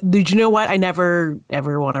did you know what? I never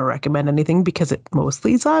ever want to recommend anything because it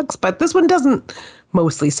mostly sucks. But this one doesn't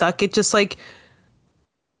mostly suck. It just like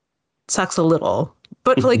sucks a little.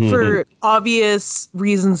 But like for obvious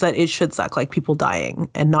reasons that it should suck, like people dying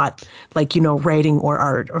and not like, writing or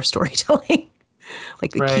art or storytelling,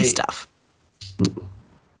 like the key stuff.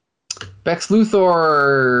 Bex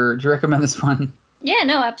Luthor, do you recommend this one? Yeah,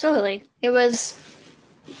 no, absolutely. It was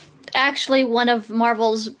actually one of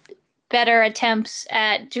Marvel's better attempts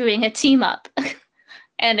at doing a team up.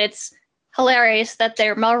 And it's hilarious that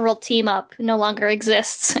their Marvel team up no longer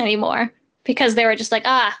exists anymore because they were just like,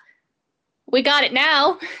 we got it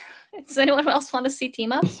now. Does anyone else want to see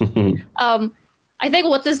team ups? I think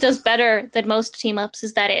what this does better than most team ups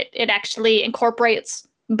is that it actually incorporates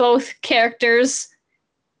both characters'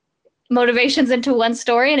 motivations into one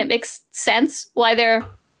story, and it makes sense why they're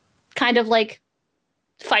kind of like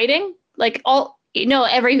fighting. Like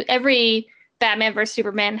every Batman vs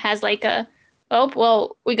Superman has like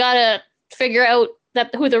we gotta figure out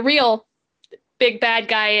who the real big bad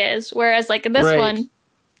guy is. Whereas like in this one,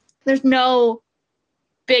 there's no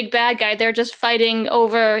big bad guy. They're just fighting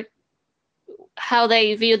over how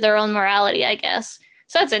they view their own morality, I guess.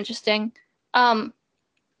 So that's interesting. I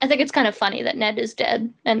think it's kind of funny that Ned is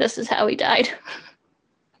dead and this is how he died.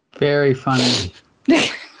 Very funny.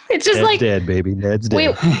 It's just Ned's like dead, baby. Ned's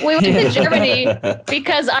dead. we went to Germany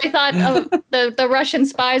because I thought the Russian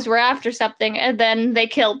spies were after something, and then they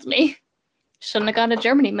killed me. Shouldn't have gone to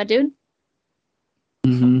Germany, my dude.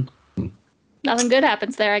 Mm-hmm. Nothing good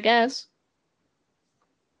happens there, I guess.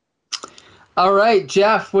 All right,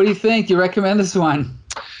 Jeff, what do you think? You recommend this one?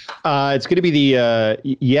 It's going to be the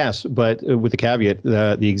yes, but with the caveat,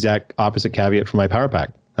 the exact opposite caveat for my Power Pack.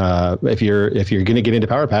 If you're going to get into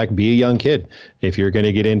Power Pack, be a young kid. If you're going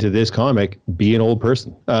to get into this comic, be an old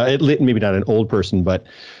person. Maybe not an old person, but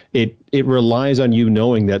it relies on you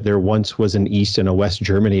knowing that there once was an East and a West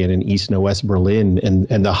Germany and an East and a West Berlin,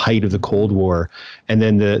 and the height of the Cold War, and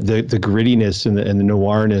then the grittiness and the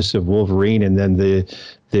noirness of Wolverine, and then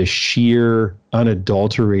the sheer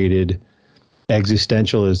unadulterated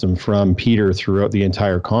existentialism from Peter throughout the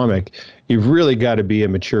entire comic. You've really got to be a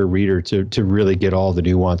mature reader to really get all the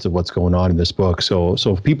nuance of what's going on in this book. So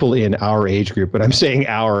people in our age group, but I'm saying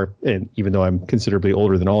our, and even though I'm considerably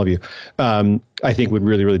older than all of you, I think would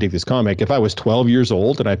really, really dig this comic. If I was 12 years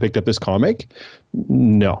old and I picked up this comic,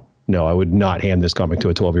 no, I would not hand this comic to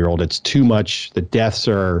a 12-year-old. It's too much. The deaths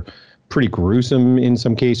are pretty gruesome in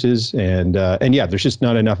some cases, and yeah, there's just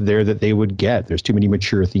not enough there that they would get. There's too many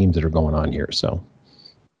mature themes that are going on here. So,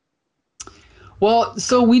 well,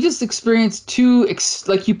 so we just experienced two,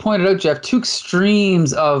 like you pointed out, Jeff, two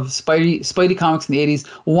extremes of Spidey comics in the 80s.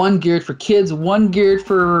 One geared for kids, one geared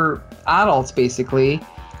for adults, basically.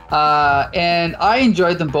 And I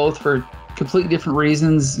enjoyed them both for completely different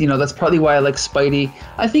reasons. You know, that's probably why I like Spidey.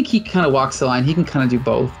 I think he kind of walks the line. He can kind of do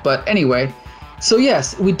both. But anyway. So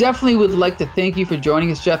yes, we definitely would like to thank you for joining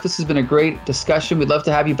us, Jeff. This has been a great discussion. We'd love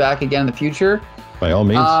to have you back again in the future. By all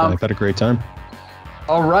means, I've had a great time.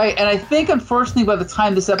 All right, and I think unfortunately by the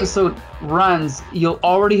time this episode runs, you'll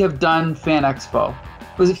already have done Fan Expo.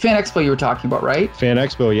 Was it Fan Expo you were talking about, right? Fan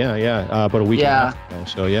Expo, yeah, about a week and a half ago.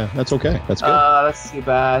 So yeah, that's okay. That's good. That's too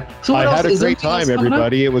bad. So I had a great time,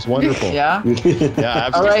 everybody. It was wonderful. Yeah? Yeah,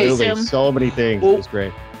 absolutely. All right. So many things. It was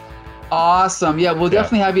great. Awesome. Yeah, we'll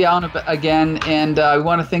definitely have you on again. And we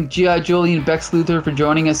want to thank G.I. Julie and Bex Luthor for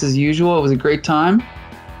joining us as usual. It was a great time.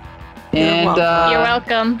 And You're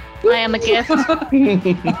welcome. I am a gift.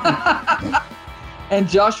 And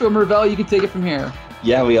Joshua Mervell, you can take it from here.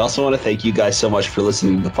 Yeah, we also want to thank you guys so much for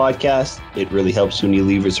listening to the podcast. It really helps when you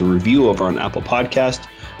leave us a review over on Apple Podcast.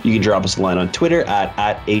 You can drop us a line on Twitter at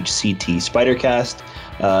HCTSpidercast.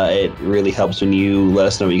 It really helps when you let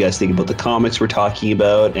us know what you guys think about the comics we're talking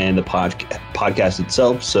about and the podcast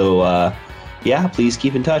itself. So, yeah, please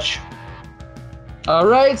keep in touch. All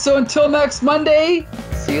right, so until next Monday,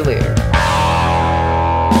 see you later.